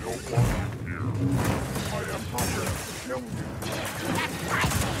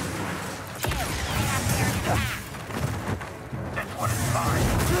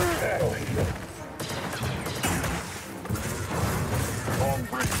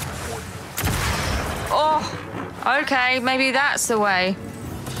 Oh, okay, maybe that's the way.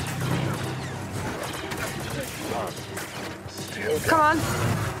 Come on.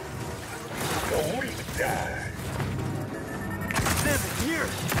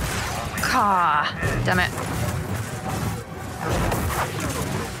 Ah, damn it.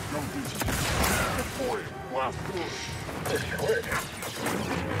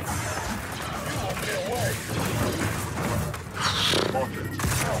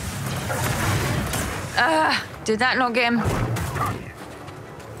 Did that not get him?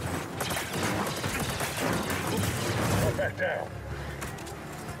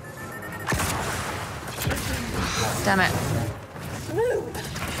 Damn it.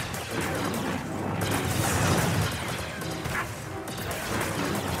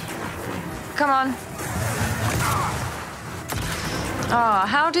 Come on. Oh,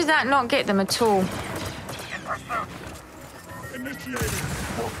 how did that not get them at all?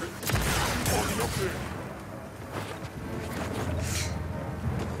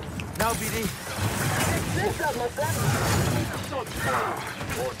 Now, BD. This up, my son.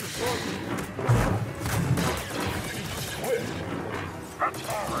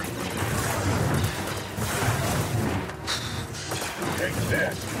 Take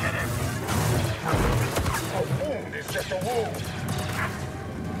this. A wound is just a wound.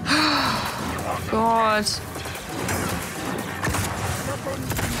 God.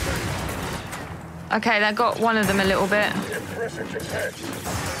 Okay, that got one of them a little bit. Impressive defense.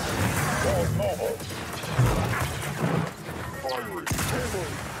 Going mobile.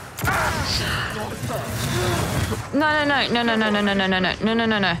 No.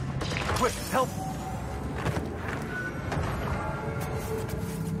 Quick, help.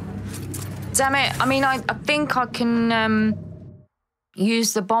 Damn it. I mean, I think I can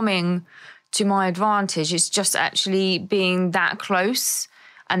use the bombing to my advantage. It's just actually being that close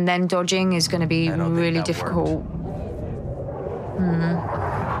and then dodging is going to be really difficult.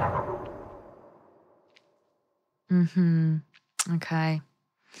 Okay.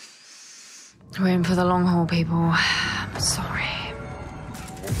 We're in for the long haul, people. I'm sorry.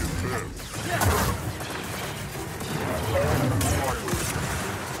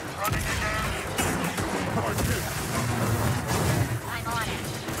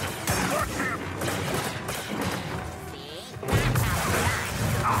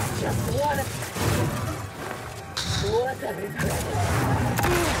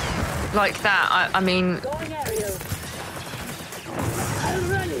 Like that, I mean... I'll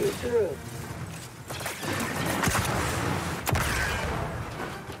run you through.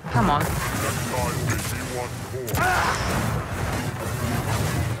 Come on.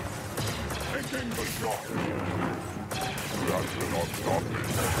 Taking the shot. That cannot stop me.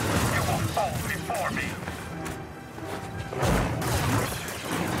 You will fall before me.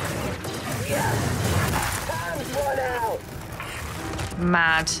 Time's run out.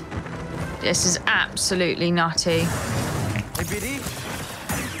 Mad. This is absolutely nutty. Hey, BD.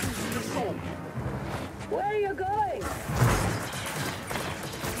 Where are you going?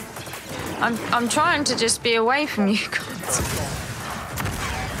 I'm trying to just be away from you guys.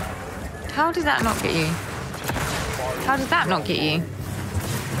 How did that not get you? How did that not get you?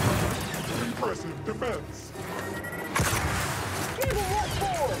 Impressive defense. Give him what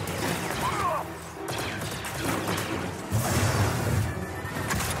for?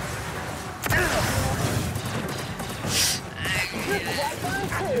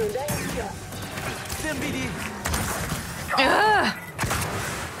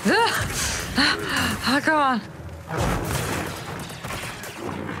 Oh, come on.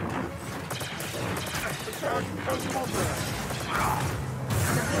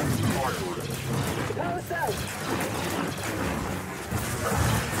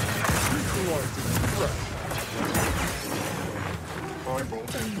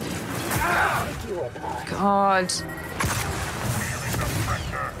 God.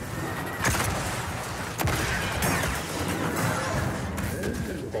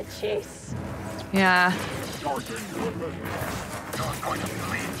 The chase. Yeah.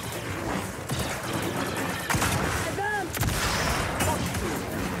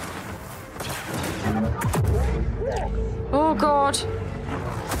 Oh God.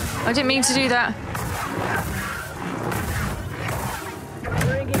 I didn't mean to do that.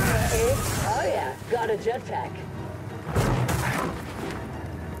 Bringing the aid? Oh yeah, got a jetpack.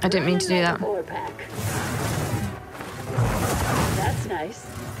 I didn't mean to do that. Pack. That's nice.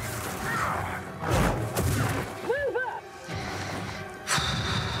 Move up.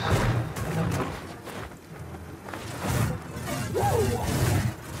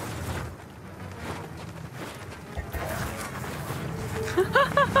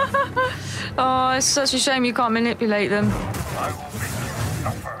 Oh, it's such a shame you can't manipulate them.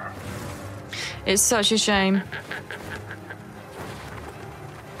 It's such a shame.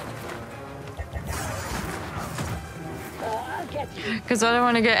 Because I don't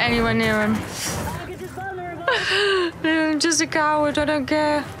want to get anywhere near him. I'm just a coward, I don't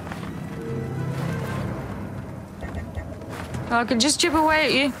care. I can just chip away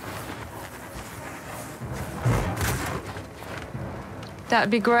at you. That'd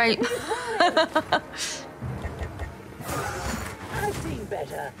be great. I've seen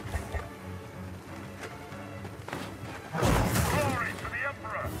better. Glory to the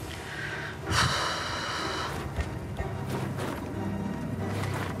Emperor!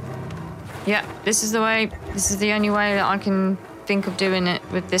 Yeah, this is the way. This is the only way that I can think of doing it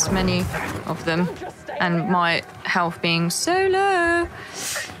with this many of them. And my health being so low.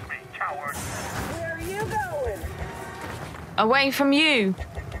 Where are you going? Away from you.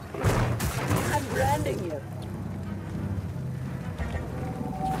 I'm branding you.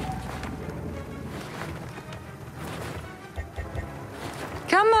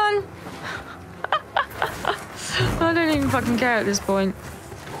 Come on. I don't even fucking care at this point.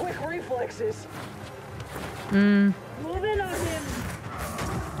 Quick reflexes. Mm. Move in on him.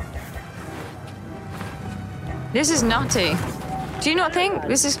 This is nutty. Do you not think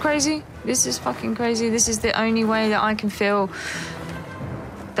this is crazy? This is fucking crazy. This is the only way that I can feel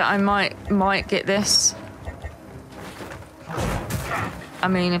that I might get this. I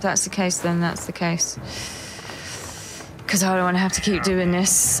mean, if that's the case, then that's the case. Because I don't want to have to keep doing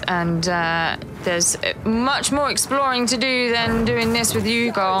this, and there's much more exploring to do than doing this with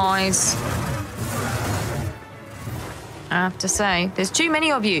you guys. I have to say, there's too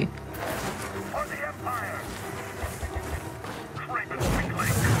many of you.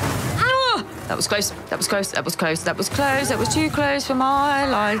 Oh, that was close. That was close. That was close. That was close. That was too close for my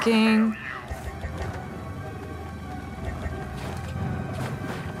liking.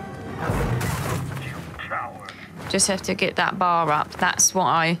 Just have to get that bar up. That's what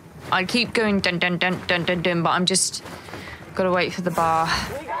I keep going dun dun dun dun dun dun, but I'm just gotta wait for the bar.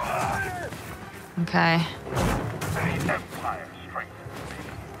 Okay.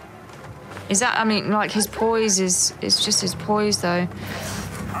 Is that, I mean, like his poise is just his poise though.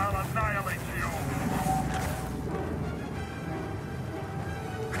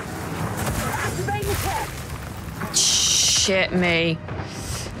 Shit me.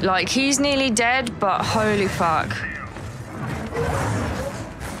 Like, he's nearly dead, but holy fuck.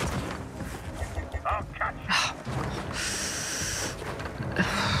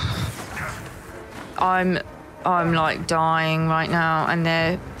 I'm like dying right now, and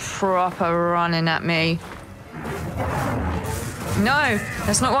they're proper running at me. No,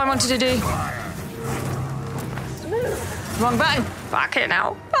 that's not what I wanted to do. Wrong button. Fuck it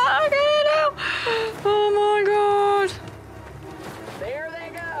now. Fuck it now. Oh my god. There they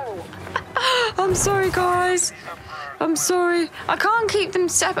go. I'm sorry, guys. I'm sorry. I can't keep them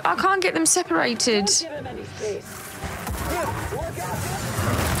I can't get them separated. Don't give him any space. Look out.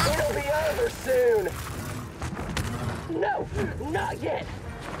 It'll be over soon. No, not yet.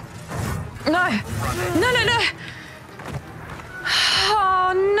 No. No, no, no.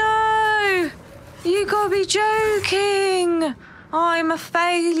 Oh, no. You gotta be joking. I'm a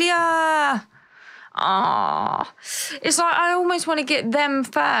failure. Ah, it's like I almost want to get them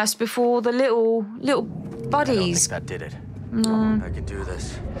first before the little buddies. I don't think that did it. No. I can do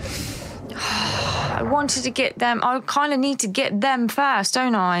this. I wanted to get them. I kind of need to get them first,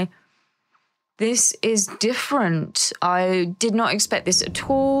 don't I? This is different. I did not expect this at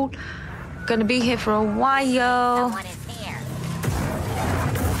all. Gonna be here for a while. Someone is here.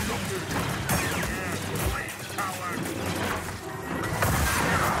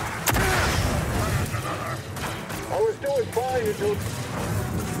 I was doing fine until...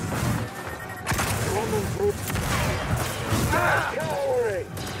 Cowering!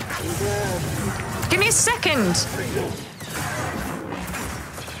 Give me a second.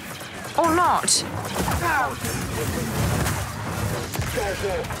 Or not.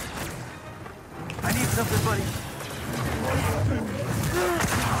 I need something, buddy.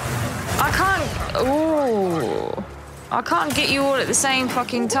 I can't. Oh. I can't get you all at the same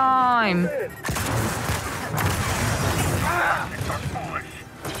fucking time.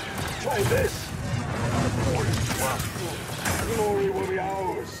 Try this. Glory will be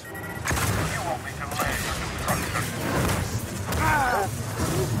ours. You want me to lay your destruction.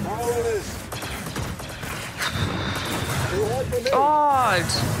 God.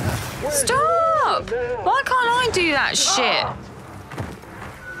 Stop! Why can't I do that shit?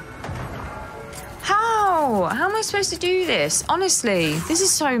 How? How am I supposed to do this? Honestly, this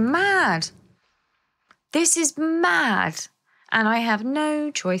is so mad. This is mad. And I have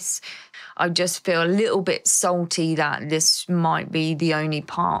no choice. I just feel a little bit salty that this might be the only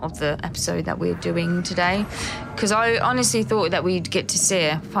part of the episode that we're doing today. Because I honestly thought that we'd get to see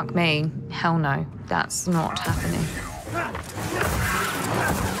her. Fuck me. Hell no. That's not happening.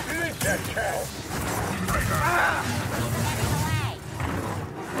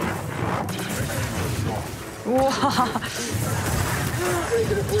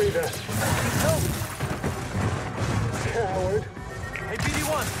 Taking a breather. Coward. Hey,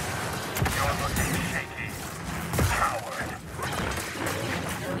 BD1. You're looking shaky. Coward.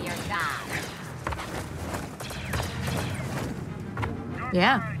 Do your job.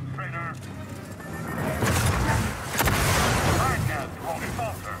 Yeah.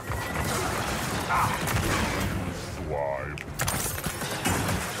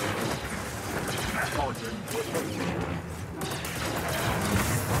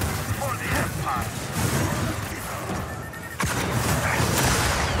 For the Empire.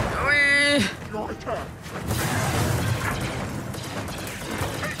 Your turn.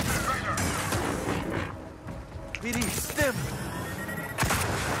 BD, stim.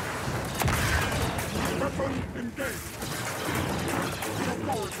 Weapon engaged.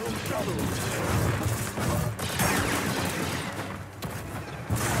 Support from shadows.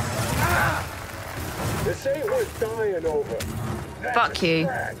 This ain't worth dying over. Fuck you.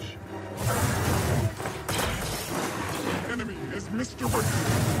 Enemy is Mr. Wicked.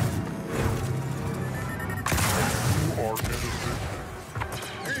 You are innocent.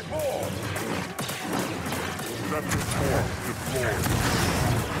 Evolve. Scepter force deployed.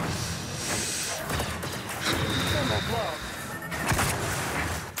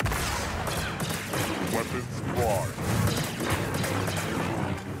 Weapons prime.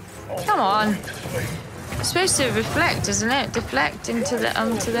 Come on. It's supposed to reflect, isn't it? Deflect into the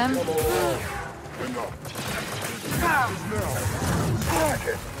onto them.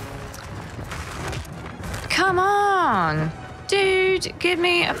 Come on. Dude, give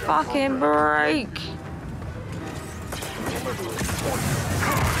me a fucking break.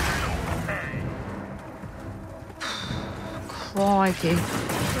 Crikey.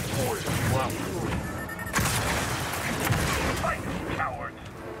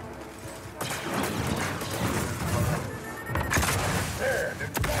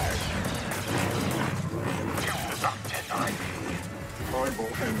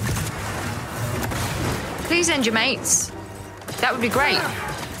 Please end your mates. That would be great.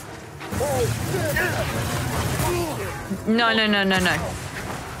 No, no, no, no, no.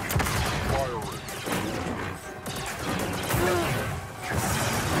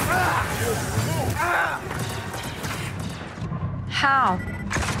 How?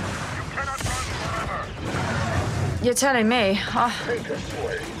 You're telling me.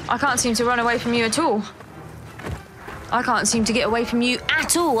 I can't seem to run away from you at all. I can't seem to get away from you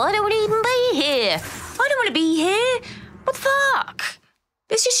at all. I don't want to even be here. I don't want to be here. What the fuck?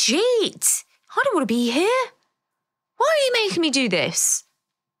 This is shit. I don't want to be here. Why are you making me do this?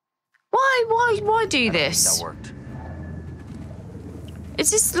 Why do this? That worked. Is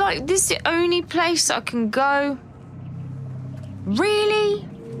this like this the only place I can go? Really?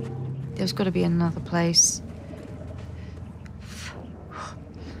 There's got to be another place.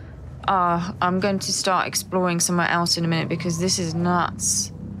 I'm going to start exploring somewhere else in a minute because this is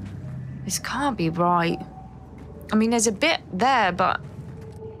nuts. This can't be right. I mean, there's a bit there, but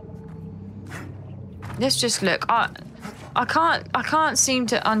let's just look. I can't seem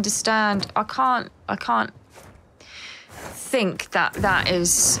to understand. I can't think that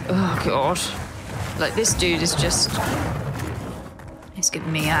is, oh God. Like, this dude is just, it's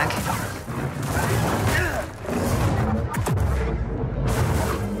giving me ag.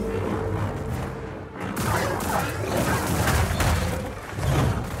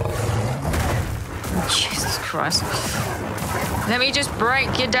 Jesus Christ. Let me just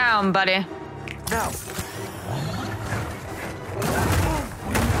break you down, buddy. Now.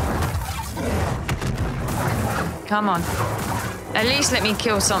 Come on. At least let me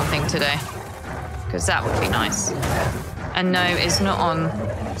kill something today. Because that would be nice. And no, it's not on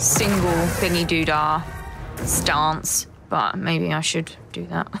single thingy doodah stance. But maybe I should do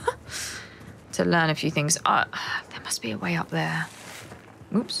that. To learn a few things. There must be a way up there.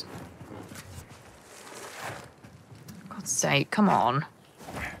 Oops. God's sake, come on.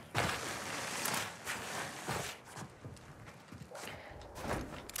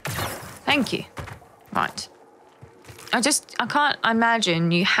 Thank you. Right. I can't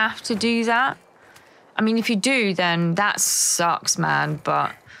imagine you have to do that. I mean, if you do, then that sucks, man,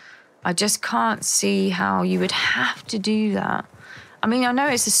 but I just can't see how you would have to do that. I mean, I know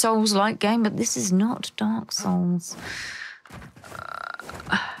it's a Souls-like game, but this is not Dark Souls.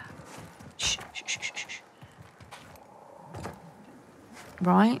 Shh.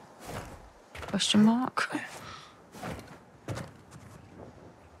 Right? Question mark?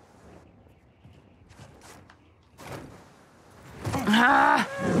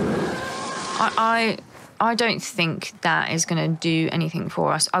 I don't think that is going to do anything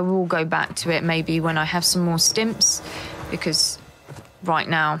for us. I will go back to it maybe when I have some more stimps, because right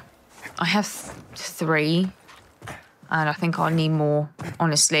now I have 3 and I think I need more,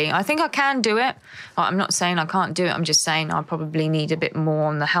 honestly. I think I can do it. I'm not saying I can't do it. I'm just saying I probably need a bit more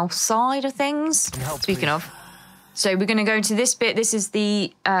on the health side of things. Speaking of. So we're going to go to this bit. This is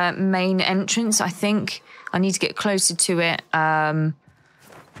the main entrance, I think. I need to get closer to it.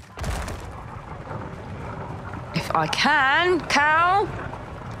 If I can, cow.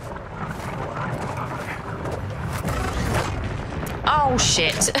 Oh,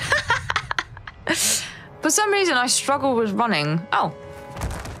 shit. For some reason, I struggle with running. Oh,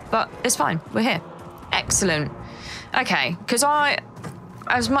 but it's fine. We're here. Excellent. Okay, because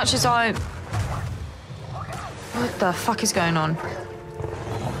as much as I... What the fuck is going on?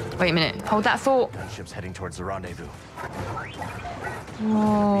 Wait a minute. Hold that thought. Gunship's heading towards the rendezvous.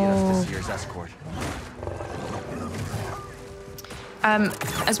 Whoa. This year's escort.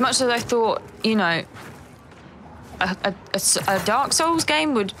 As much as I thought, you know, a Dark Souls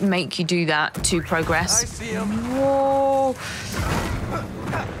game would make you do that to progress. I see him. Whoa.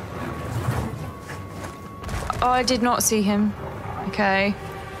 Oh, I did not see him. Okay.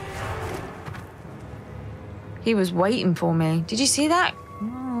 He was waiting for me. Did you see that?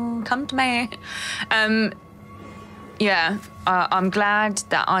 Oh, come to me. Yeah, I'm glad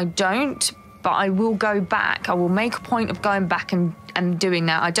that I don't, but I will go back. I will make a point of going back and doing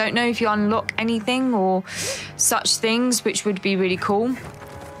that. I don't know if you unlock anything or such things, which would be really cool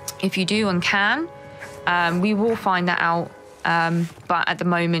if you do and can. We will find that out. But at the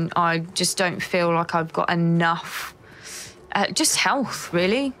moment, I just don't feel like I've got enough. Just health,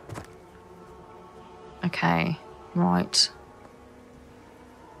 really. Okay, right.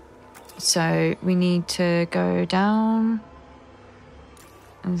 So we need to go down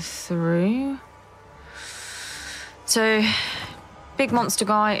and through. So big monster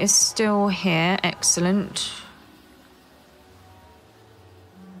guy is still here. Excellent.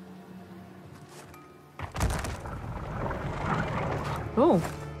 Oh,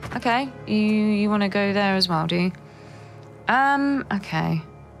 okay. You want to go there as well, do you? Okay.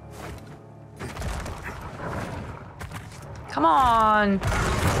 Come on.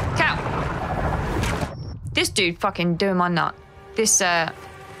 Cow. This dude fucking doing my nut. This,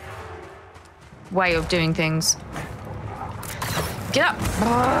 way of doing things. Get up.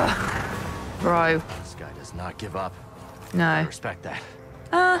 Ugh. Bro. This guy does not give up. No. I respect that.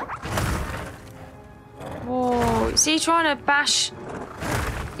 Whoa. Is he trying to bash...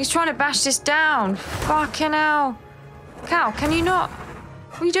 He's trying to bash this down. Fucking hell. Cow, can you not?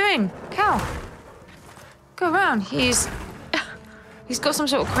 What are you doing? Cow. Go around. He's got some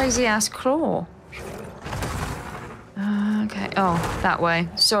sort of crazy-ass claw. Okay. Oh, that way.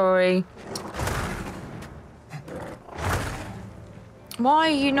 Sorry. Why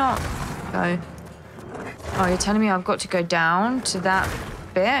are you not... Go. Oh, you're telling me I've got to go down to that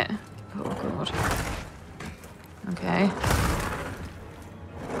bit? Oh, God. Okay.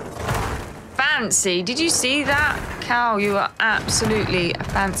 Fancy. Did you see that? Cow, you are absolutely a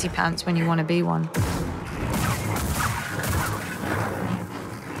fancy pants when you want to be one.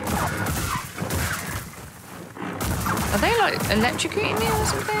 Are they like electrocuting me or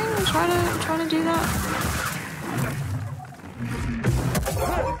something? I'm trying to do that.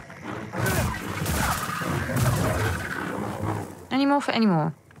 Any more for any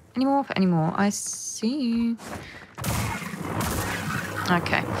more? Any more for any more? I see you.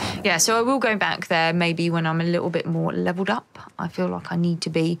 Okay. Yeah, so I will go back there maybe when I'm a little bit more leveled up. I feel like I need to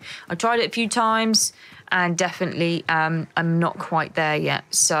be. I tried it a few times and definitely I'm not quite there yet.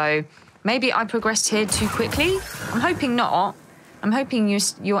 So maybe I progressed here too quickly. I'm hoping not. I'm hoping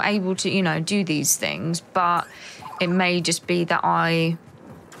you're able to, you know, do these things, but it may just be that I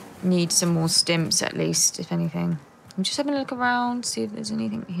need some more stimps at least, if anything. I'm just having a look around, see if there's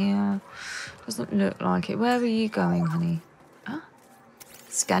anything here. Doesn't look like it. Where are you going, honey? Ah,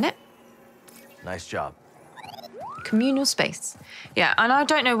 scan it. Nice job. Communal space. Yeah, and I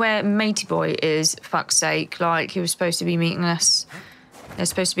don't know where Matey Boy is, fuck's sake. Like, he was supposed to be meeting us. They're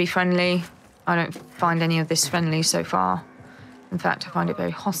supposed to be friendly. I don't find any of this friendly so far. In fact, I find it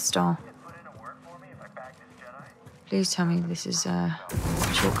very hostile. Please tell me this is a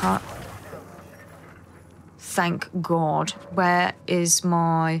shortcut. Thank God. Where is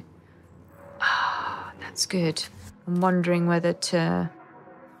my... Ah, that's good. I'm wondering whether to...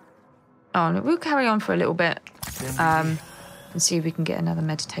 Oh, no, we'll carry on for a little bit. And see if we can get another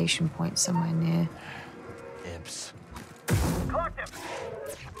meditation point somewhere near. Imps. Collect him.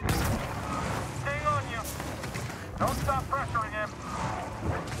 Staying on you. Don't stop pressuring him.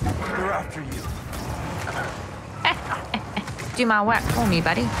 They're after you. Do my work for me,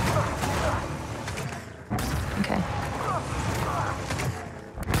 buddy. Okay.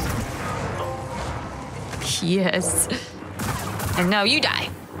 Yes. And now you die.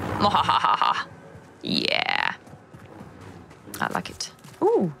 Mwahahaha. Yeah. I like it.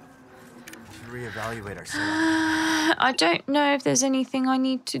 Ooh. Should reevaluate our setup. I don't know if there's anything I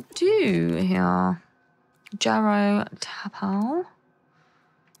need to do here. Jarrow Tapal.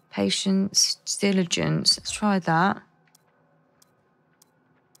 Patience, diligence. Let's try that.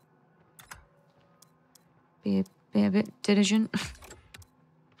 Be a bit diligent.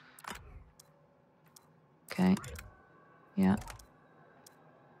 Okay. Yeah.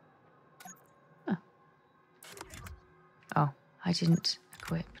 Oh. Oh, I didn't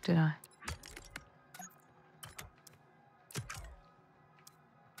equip, did I?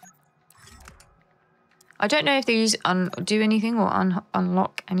 I don't know if these do anything or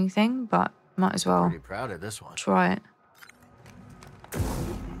unlock anything, but might as well. Pretty proud of this one. Try it.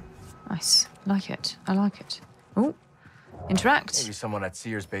 Nice. Like it. I like it. Oh. Interact. Maybe someone at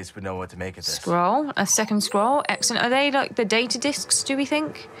Sears base would know what to make of this. Scroll. A second scroll. Excellent. Are they like the data discs, do we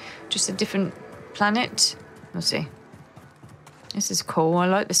think? Just a different planet? We'll see. This is cool. I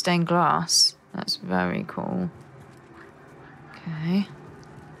like the stained glass. That's very cool. Okay.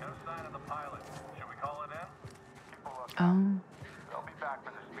 Oh. They'll be back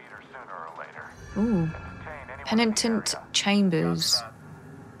for this meter sooner or later. Ooh. Penitent chambers.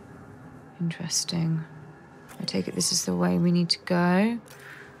 Interesting. I take it this is the way we need to go.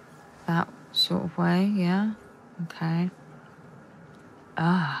 That sort of way, yeah. Okay.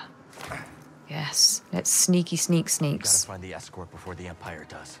 Ah. Yes. Let's sneaky sneaks. Gotta find the escort before the Empire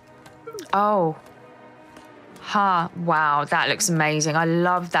does. Oh. Ha, wow, that looks amazing. I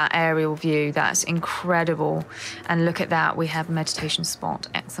love that aerial view. That's incredible. And look at that, we have a meditation spot.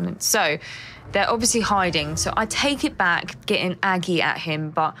 Excellent. So, they're obviously hiding. So I take it back, getting aggy at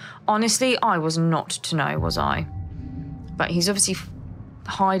him. But honestly, I was not to know, was I? But he's obviously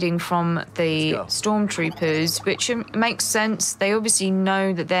hiding from the stormtroopers, which makes sense. They obviously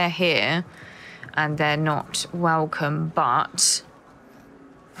know that they're here and they're not welcome, but...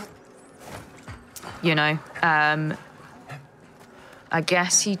 You know, I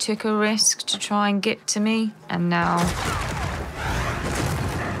guess he took a risk to try and get to me, and now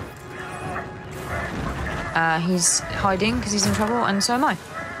he's hiding because he's in trouble, and so am I.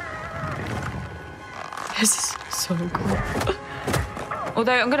 This is so cool.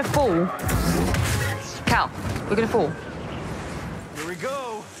 Although I'm gonna fall. Cal, we're gonna fall. Here we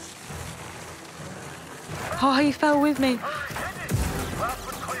go. Oh, he fell with me.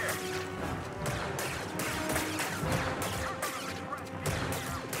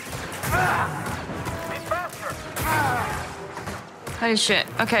 Holy shit.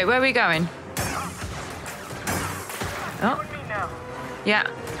 Okay, where are we going? Oh. Yeah.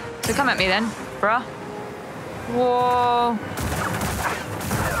 So come at me then, bruh. Whoa.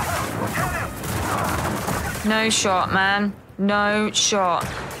 No shot, man. No shot.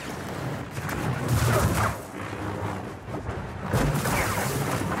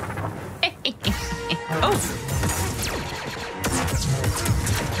 Oh.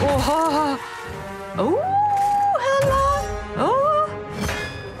 Oh. Oh, hello.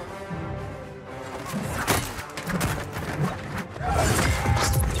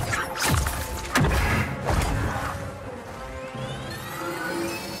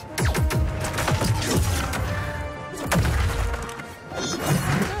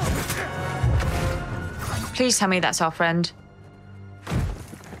 Please tell me that's our friend.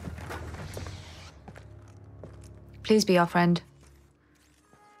 Please be our friend.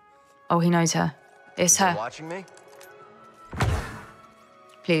 Oh, he knows her. It's her. Watching me?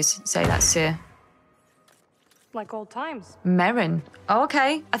 Please say that's Seer. Like old times. Merrin. Oh,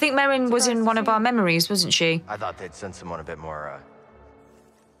 okay. I think Merrin was in one of our memories, wasn't she? I thought they'd send someone a bit more,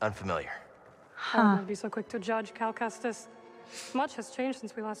 unfamiliar. I won't be so quick to judge, Cal Kestis. Much has changed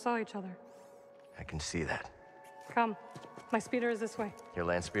since we last saw each other. I can see that. Come. My speeder is this way. Your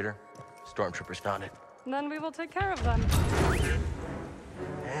land speeder? Stormtroopers found it. Then we will take care of them.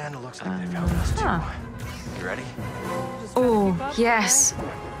 And it looks like they found us too. You ready? Oh, yes.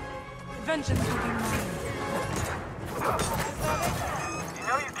 Vengeance will be mine. You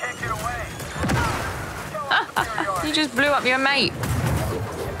know you can't get away. You just blew up your mate.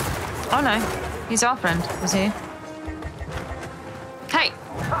 Oh no, he's our friend, was he? Hey!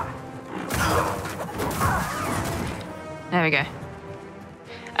 There we go.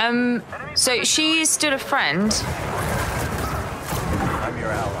 So she is still a friend. I'm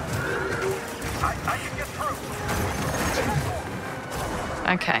your ally. I can get through.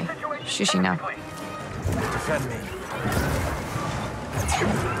 Okay, shushi now. Defend me.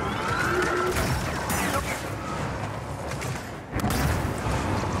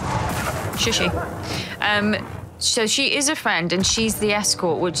 Shushi. So she is a friend and she's the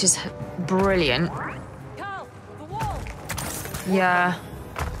escort, which is brilliant. Cal, the wall. Yeah.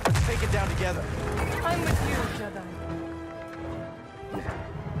 Let's take it down together. I'm with you, Jedi.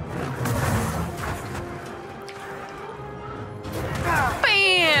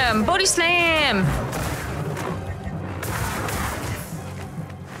 Bam! Body slam!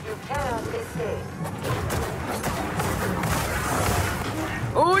 You cannot escape.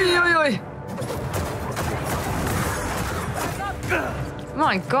 Oi, oi, oi!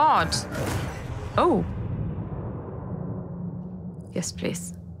 My God! Oh. Yes,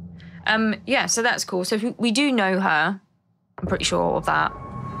 please. Yeah, so that's cool. So we do know her. I'm pretty sure of that.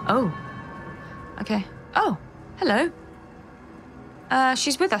 Oh. Okay. Oh, hello.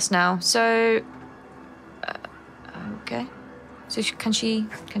 She's with us now, so... okay. So can she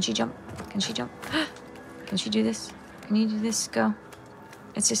jump? Can she jump? Can she do this? Can you do this, girl?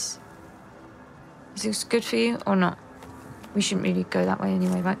 Is this good for you or not? We shouldn't really go that way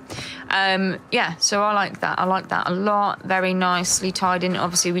anyway, right? Yeah, so I like that. I like that a lot. Very nicely tied in.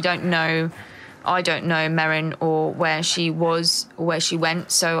 Obviously, we don't know... I don't know Merrin or where she was or where she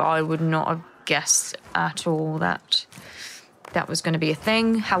went, so I would not have guessed at all that that was going to be a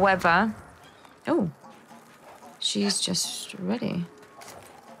thing. However... Oh. She's just ready.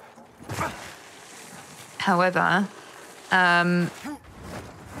 However...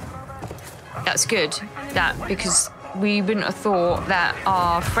 that's good. Because we wouldn't have thought that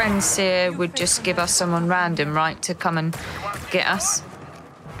our friends here would just give us someone random, right, to come and get us.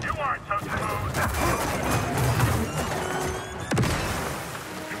 You aren't so smooth.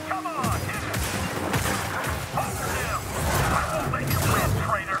 Come on, hit it. Hold still. I won't let you win,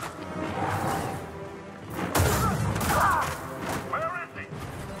 traitor. Where is he?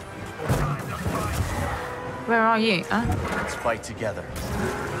 Time to fight. Where are you? Huh? Let's fight together.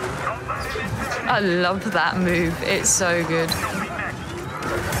 I love that move. It's so good.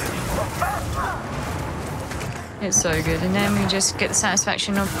 It's so good. And then we just get the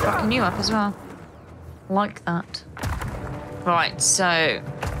satisfaction of fucking you up as well. Like that. Right, so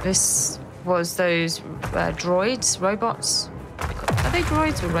this was those droids, robots. Are they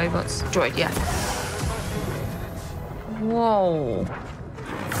droids or robots? Droid, yeah. Whoa.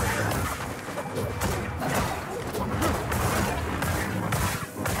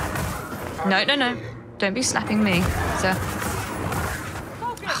 No, no, no. Don't be slapping me, sir.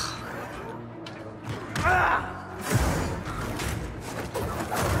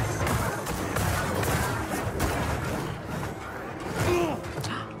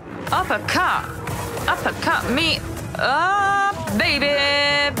 Uppercut! Uppercut me up,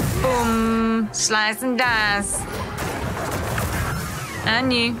 baby! Boom! Slice and dice.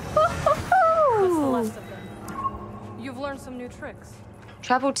 And you. What's the last of them? You've learned some new tricks.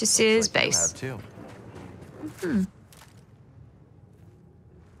 Travel to Seer's base. Too. Hmm.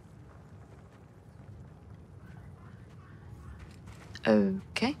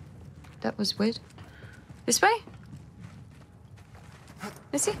 Okay. That was weird. This way?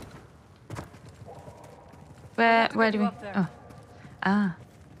 Is he? Where do we... Oh. Ah.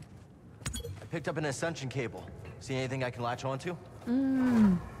 I picked up an ascension cable. See anything I can latch onto?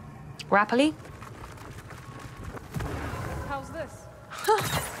 Hmm. Rapidly? How's this?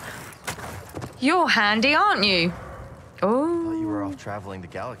 You're handy, aren't you? I thought you Oh. were off traveling the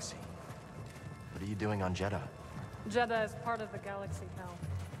galaxy. What are you doing on Jeddah? Jeddah is part of the galaxy, Cal.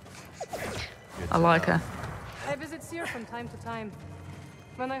 I like her. I visit Seer from time to time.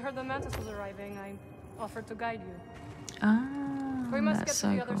 When I heard the Mantis was arriving, I offered to guide you. Ah, We must get that's to so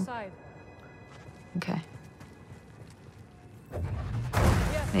the other cool. side. Okay.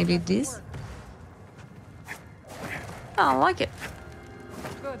 Yes, Maybe that will this? work. Oh, I like it.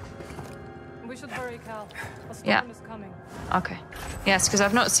 Good. We should hurry, Cal. A storm Yeah. is coming. Okay. Yes, because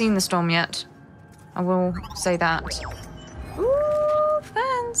I've not seen the storm yet. I will say that. Ooh,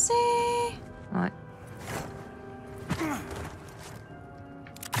 fancy. Right.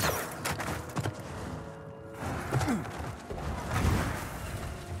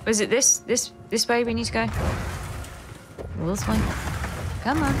 Is it this way we need to go? Well, this way.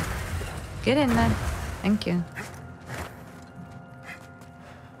 Come on. Get in there. Thank you.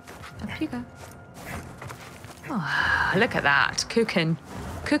 Up you go. Oh, look at that. Cooking.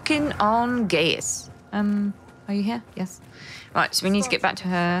 Cooking on gas. Are you here? Yes. Right, so we need to get back to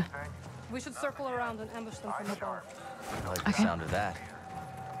her. We should circle around and ambush them from above. I like the Okay. sound of that.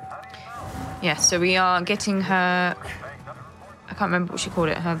 Yeah, so we are getting her... I can't remember what she called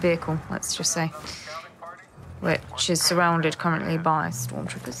it. Her vehicle, let's just say. Which is surrounded currently by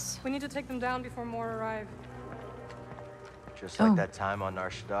stormtroopers. We need to take them down before more arrive. Just like Oh. that time on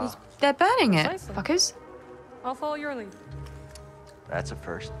Narshada. They're burning it, Precisely. fuckers. I'll follow your lead. That's a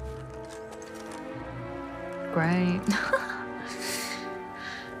first. Great.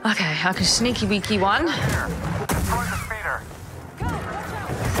 Okay, I can sneaky beaky one. Destroy the speeder. Cal,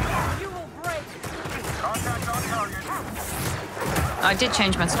 watch out! You will break. Contact on target. I did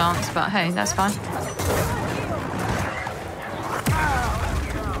change my stance, but hey, that's fine.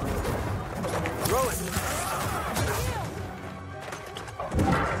 Throw it.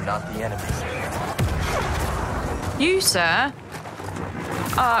 Not the enemy. You, sir,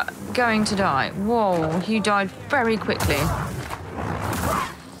 are going to die. Whoa, you died very quickly.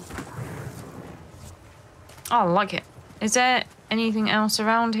 Oh, I like it. Is there anything else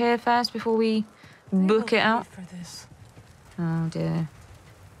around here first before we book it out? For this. Oh dear.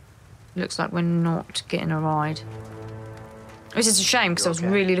 Looks like we're not getting a ride. Which is a shame because I was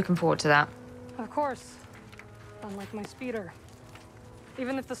really looking forward to that. Of course. Unlike my speeder.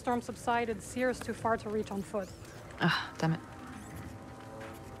 Even if the storm subsided, Seer is too far to reach on foot. Ah, damn it.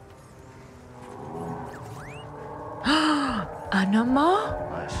 Anima?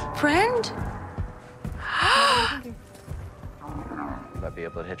 Friend? Might be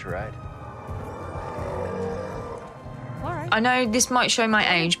able to hitch a ride. All right. I know this might show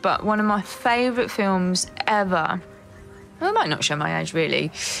my age, but one of my favourite films ever, well, it might not show my age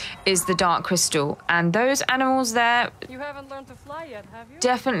really, is The Dark Crystal. And those animals there You haven't learned to fly yet, have you?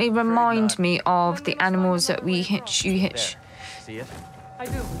 definitely remind me of the animals that you hitch. See it? I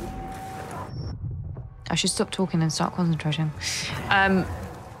do. I should stop talking and start concentrating.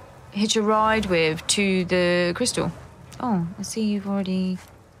 Hitch a ride with to the crystal. Oh, I see you've already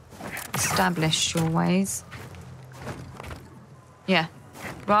established your ways. Yeah.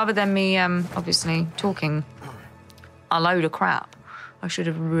 Rather than me, obviously, talking a load of crap, I should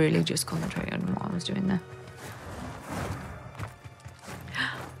have really just concentrated on what I was doing there.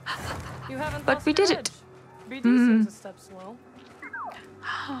 You haven't But lost we your did edge. it. Be decent to step slow.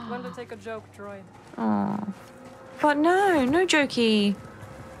 Learn to take a joke, droid. Oh. But no jokey.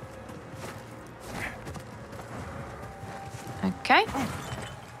 Okay.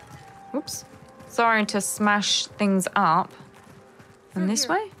 Oops. Sorry to smash things up. And this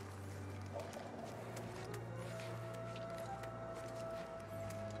way?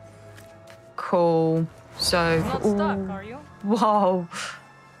 Cool. So, Not stuck, are you? whoa.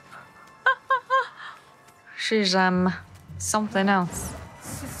 She's something else.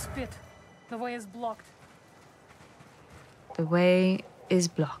 Spit. The way is blocked. The way is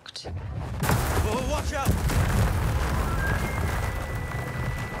blocked. Whoa, watch out!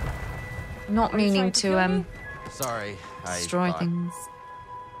 Not Are you meaning trying to kill me? Sorry, I destroy thought- things.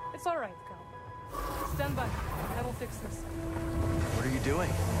 It's all right, Cal. Stand by. I will fix this. What are you doing?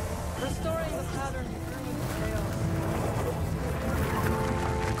 Restoring the pattern through the chaos.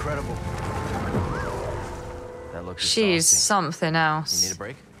 Incredible. That looks She's exhausting. something You else. need a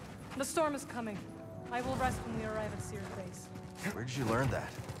break? The storm is coming. I will rest when we arrive at Seer's base. Where did you learn that?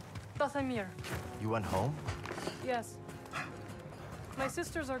 Dathamir. You went home? Yes. My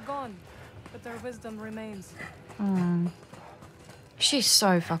sisters are gone, but their wisdom remains. She's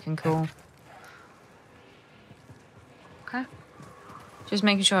so fucking cool. Okay. Just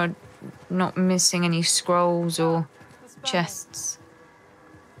making sure I'm not missing any scrolls or chests.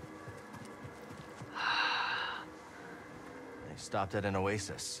 They stopped at an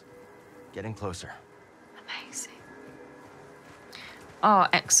oasis. Getting closer. Amazing. Oh,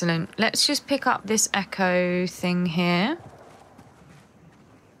 excellent. Let's just pick up this echo thing here.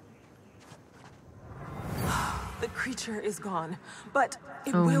 The creature is gone, but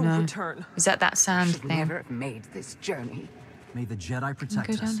it will return. Is that sand Should thing? never have made this journey. May the Jedi protect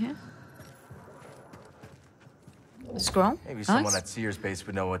Go us. down here. Scroll. Maybe someone at Sears base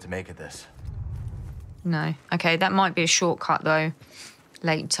would know what to make of this. No. Okay, that might be a shortcut though.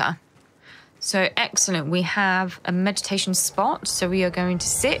 Later. So excellent. We have a meditation spot. So we are going to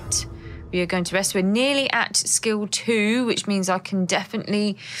sit. We are going to rest. We're nearly at skill 2, which means I can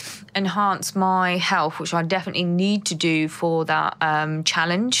definitely enhance my health, which I definitely need to do for that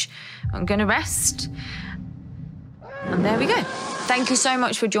challenge. I'm going to rest. And there we go. Thank you so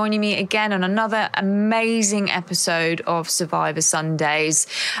much for joining me again on another amazing episode of Survivor Sundays.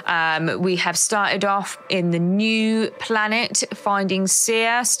 We have started off in the new planet, finding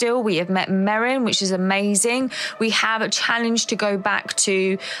Seer still. We have met Merrin, which is amazing. We have a challenge to go back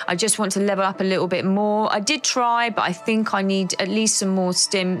to. I just want to level up a little bit more. I did try, but I think I need at least some more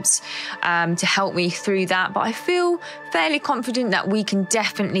stimps to help me through that. But I feel fairly confident that we can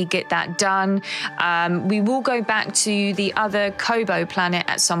definitely get that done. We will go back to the other Kobo planet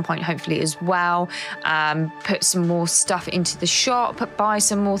at some point, hopefully as well. Put some more stuff into the shop, buy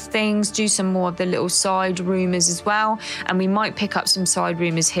some more things, do some more of the little side rumors as well, and we might pick up some side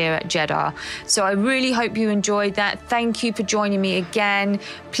rumors here at JEDI. So I really hope you enjoyed that. Thank you for joining me again.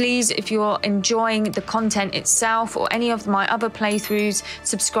 Please, if you're enjoying the content itself or any of my other playthroughs,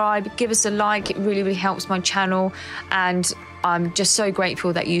 subscribe, give us a like. It really, really helps my channel, and I'm just so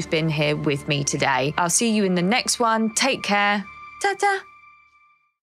grateful that you've been here with me today. I'll see you in the next one. Take care. Ta-ta.